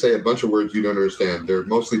and they say a bunch of words you don't understand. They're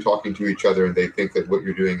mostly talking to each other, and they think that what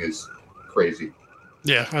you're doing is crazy.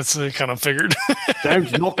 Yeah, that's kind of figured.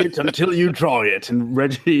 Don't knock it until you try it. And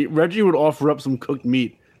Reggie would offer up some cooked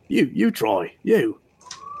meat. You try. You.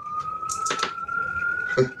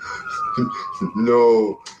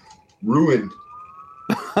 No, ruined.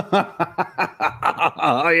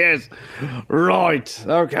 Yes. Right.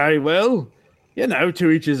 Okay. Well, you know,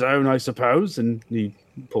 to each his own, I suppose. And he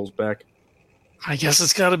pulls back. I guess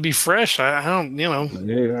it's got to be fresh. I don't, you know.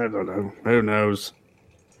 Yeah, I don't know. Who knows?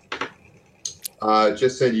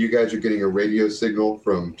 Just said you guys are getting a radio signal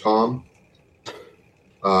from Tom.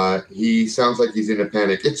 He sounds like he's in a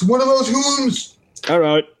panic. It's one of those hoons! All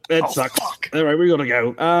right. That sucks. Fuck. All right, we got to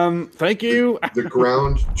go. Thank you. The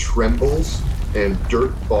ground trembles and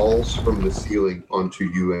dirt falls from the ceiling onto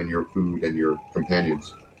you and your food and your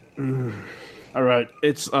companions. All right.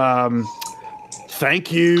 It's,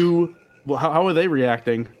 thank you. Well, how are they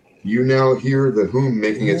reacting? You now hear the hoom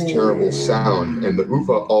making its terrible sound, and the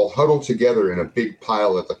Oofa all huddle together in a big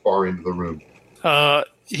pile at the far end of the room.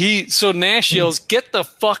 So Nash yells, "Get the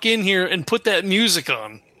fuck in here and put that music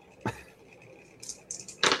on."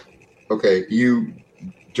 Okay, you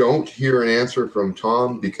don't hear an answer from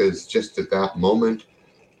Tom because just at that moment,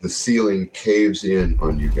 the ceiling caves in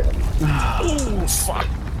on you guys. Oh, fuck.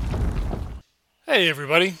 Hey,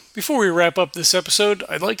 everybody. Before we wrap up this episode,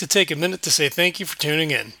 I'd like to take a minute to say thank you for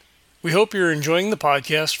tuning in. We hope you're enjoying the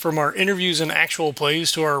podcast, from our interviews and actual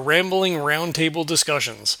plays to our rambling roundtable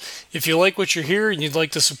discussions. If you like what you hear and you'd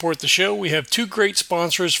like to support the show, we have 2 great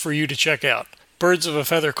sponsors for you to check out. Birds of a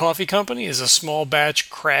Feather Coffee Company is a small batch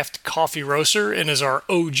craft coffee roaster and is our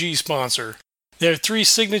OG sponsor. They have 3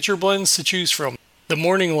 signature blends to choose from: the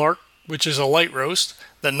Morning Lark, which is a light roast,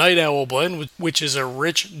 the Night Owl blend, which is a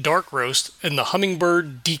rich dark roast, and the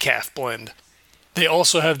Hummingbird Decaf blend. They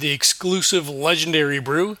also have the exclusive Legendary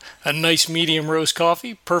Brew, a nice medium roast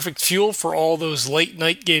coffee, perfect fuel for all those late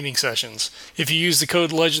night gaming sessions. If you use the code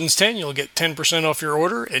LEGENDS10, you'll get 10% off your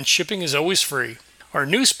order, and shipping is always free. Our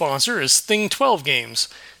new sponsor is Thing 12 Games.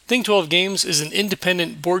 Thing 12 Games is an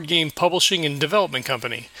independent board game publishing and development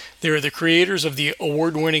company. They are the creators of the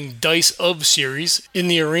award-winning Dice of series in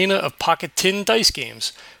the arena of pocket tin dice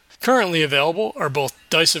games. Currently available are both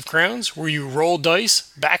Dice of Crowns, where you roll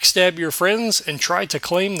dice, backstab your friends, and try to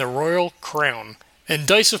claim the royal crown, and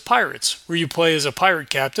Dice of Pirates, where you play as a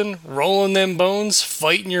pirate captain, rolling them bones,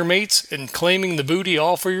 fighting your mates, and claiming the booty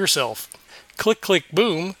all for yourself. Click Click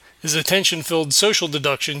Boom is a tension-filled social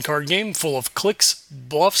deduction card game full of clicks,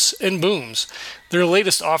 bluffs, and booms. Their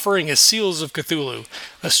latest offering is Seals of Cthulhu,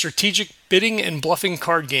 a strategic bidding and bluffing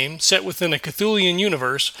card game set within a Cthulian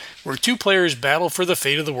universe where 2 players battle for the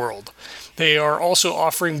fate of the world. They are also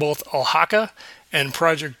offering both Alhaka and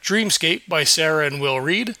Project Dreamscape by Sarah and Will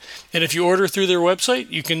Reed, and if you order through their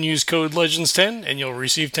website, you can use code LEGENDS10 and you'll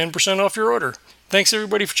receive 10% off your order. Thanks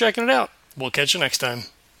everybody for checking it out. We'll catch you next time.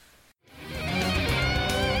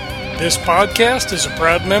 This podcast is a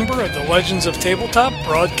proud member of the Legends of Tabletop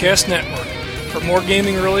Broadcast Network. For more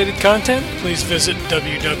gaming-related content, please visit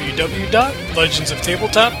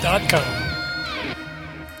www.legendsoftabletop.com.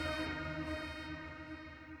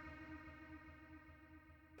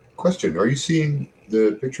 Question, are you seeing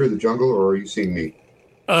the picture of the jungle, or are you seeing me?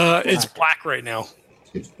 It's black right now.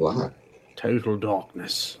 It's black. Total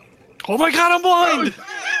darkness. Oh my god, I'm blind!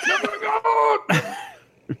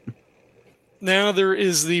 Now there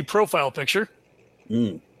is the profile picture.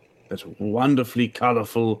 That's a wonderfully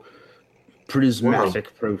colorful,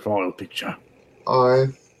 prismatic profile picture. I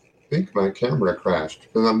think my camera crashed.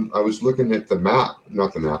 And I was looking at the map,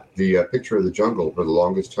 not the map, the picture of the jungle for the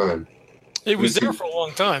longest time. It was there for a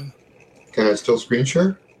long time. Can I still screen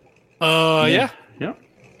share? Yeah. Yeah.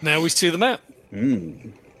 Now we see the map.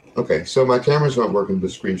 Okay, so my camera's not working,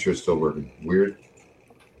 but screen share's still working. Weird.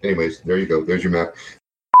 Anyways, there you go. There's your map.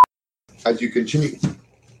 As you continue,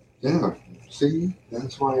 yeah. See,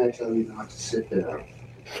 that's why I tell you not to sit there.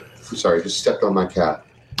 Sorry, just stepped on my cat.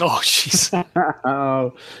 Oh, jeez.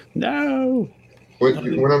 Oh no!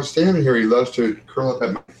 When I'm standing here, he loves to curl up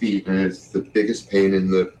at my feet, and it's the biggest pain in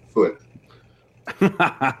the foot.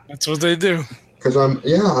 That's what they do. Because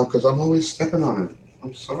I'm always stepping on it.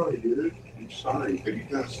 I'm sorry, dude. I'm sorry, but you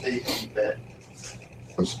gotta stay on bed.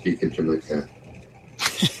 I'm speaking to my cat.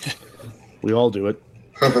 We all do it.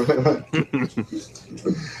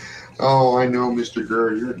 Oh, I know, Mr.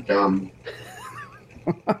 Gurr, you're dumb.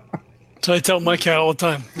 So I tell my cat all the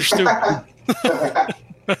time, you're stupid.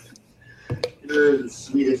 You're the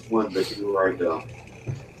sweetest one, but you are dumb.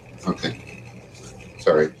 Okay.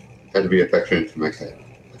 Sorry. Had to be affectionate to my cat.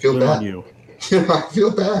 I feel Good on bad. you. I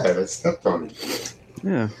feel bad. I stepped on him.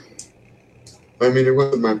 Yeah. I mean, it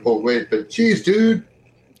wasn't my full weight, but geez, dude.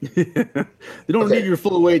 You don't Okay. need your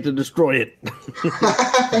full weight to destroy it.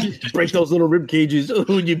 Break those little rib cages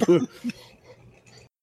when you put.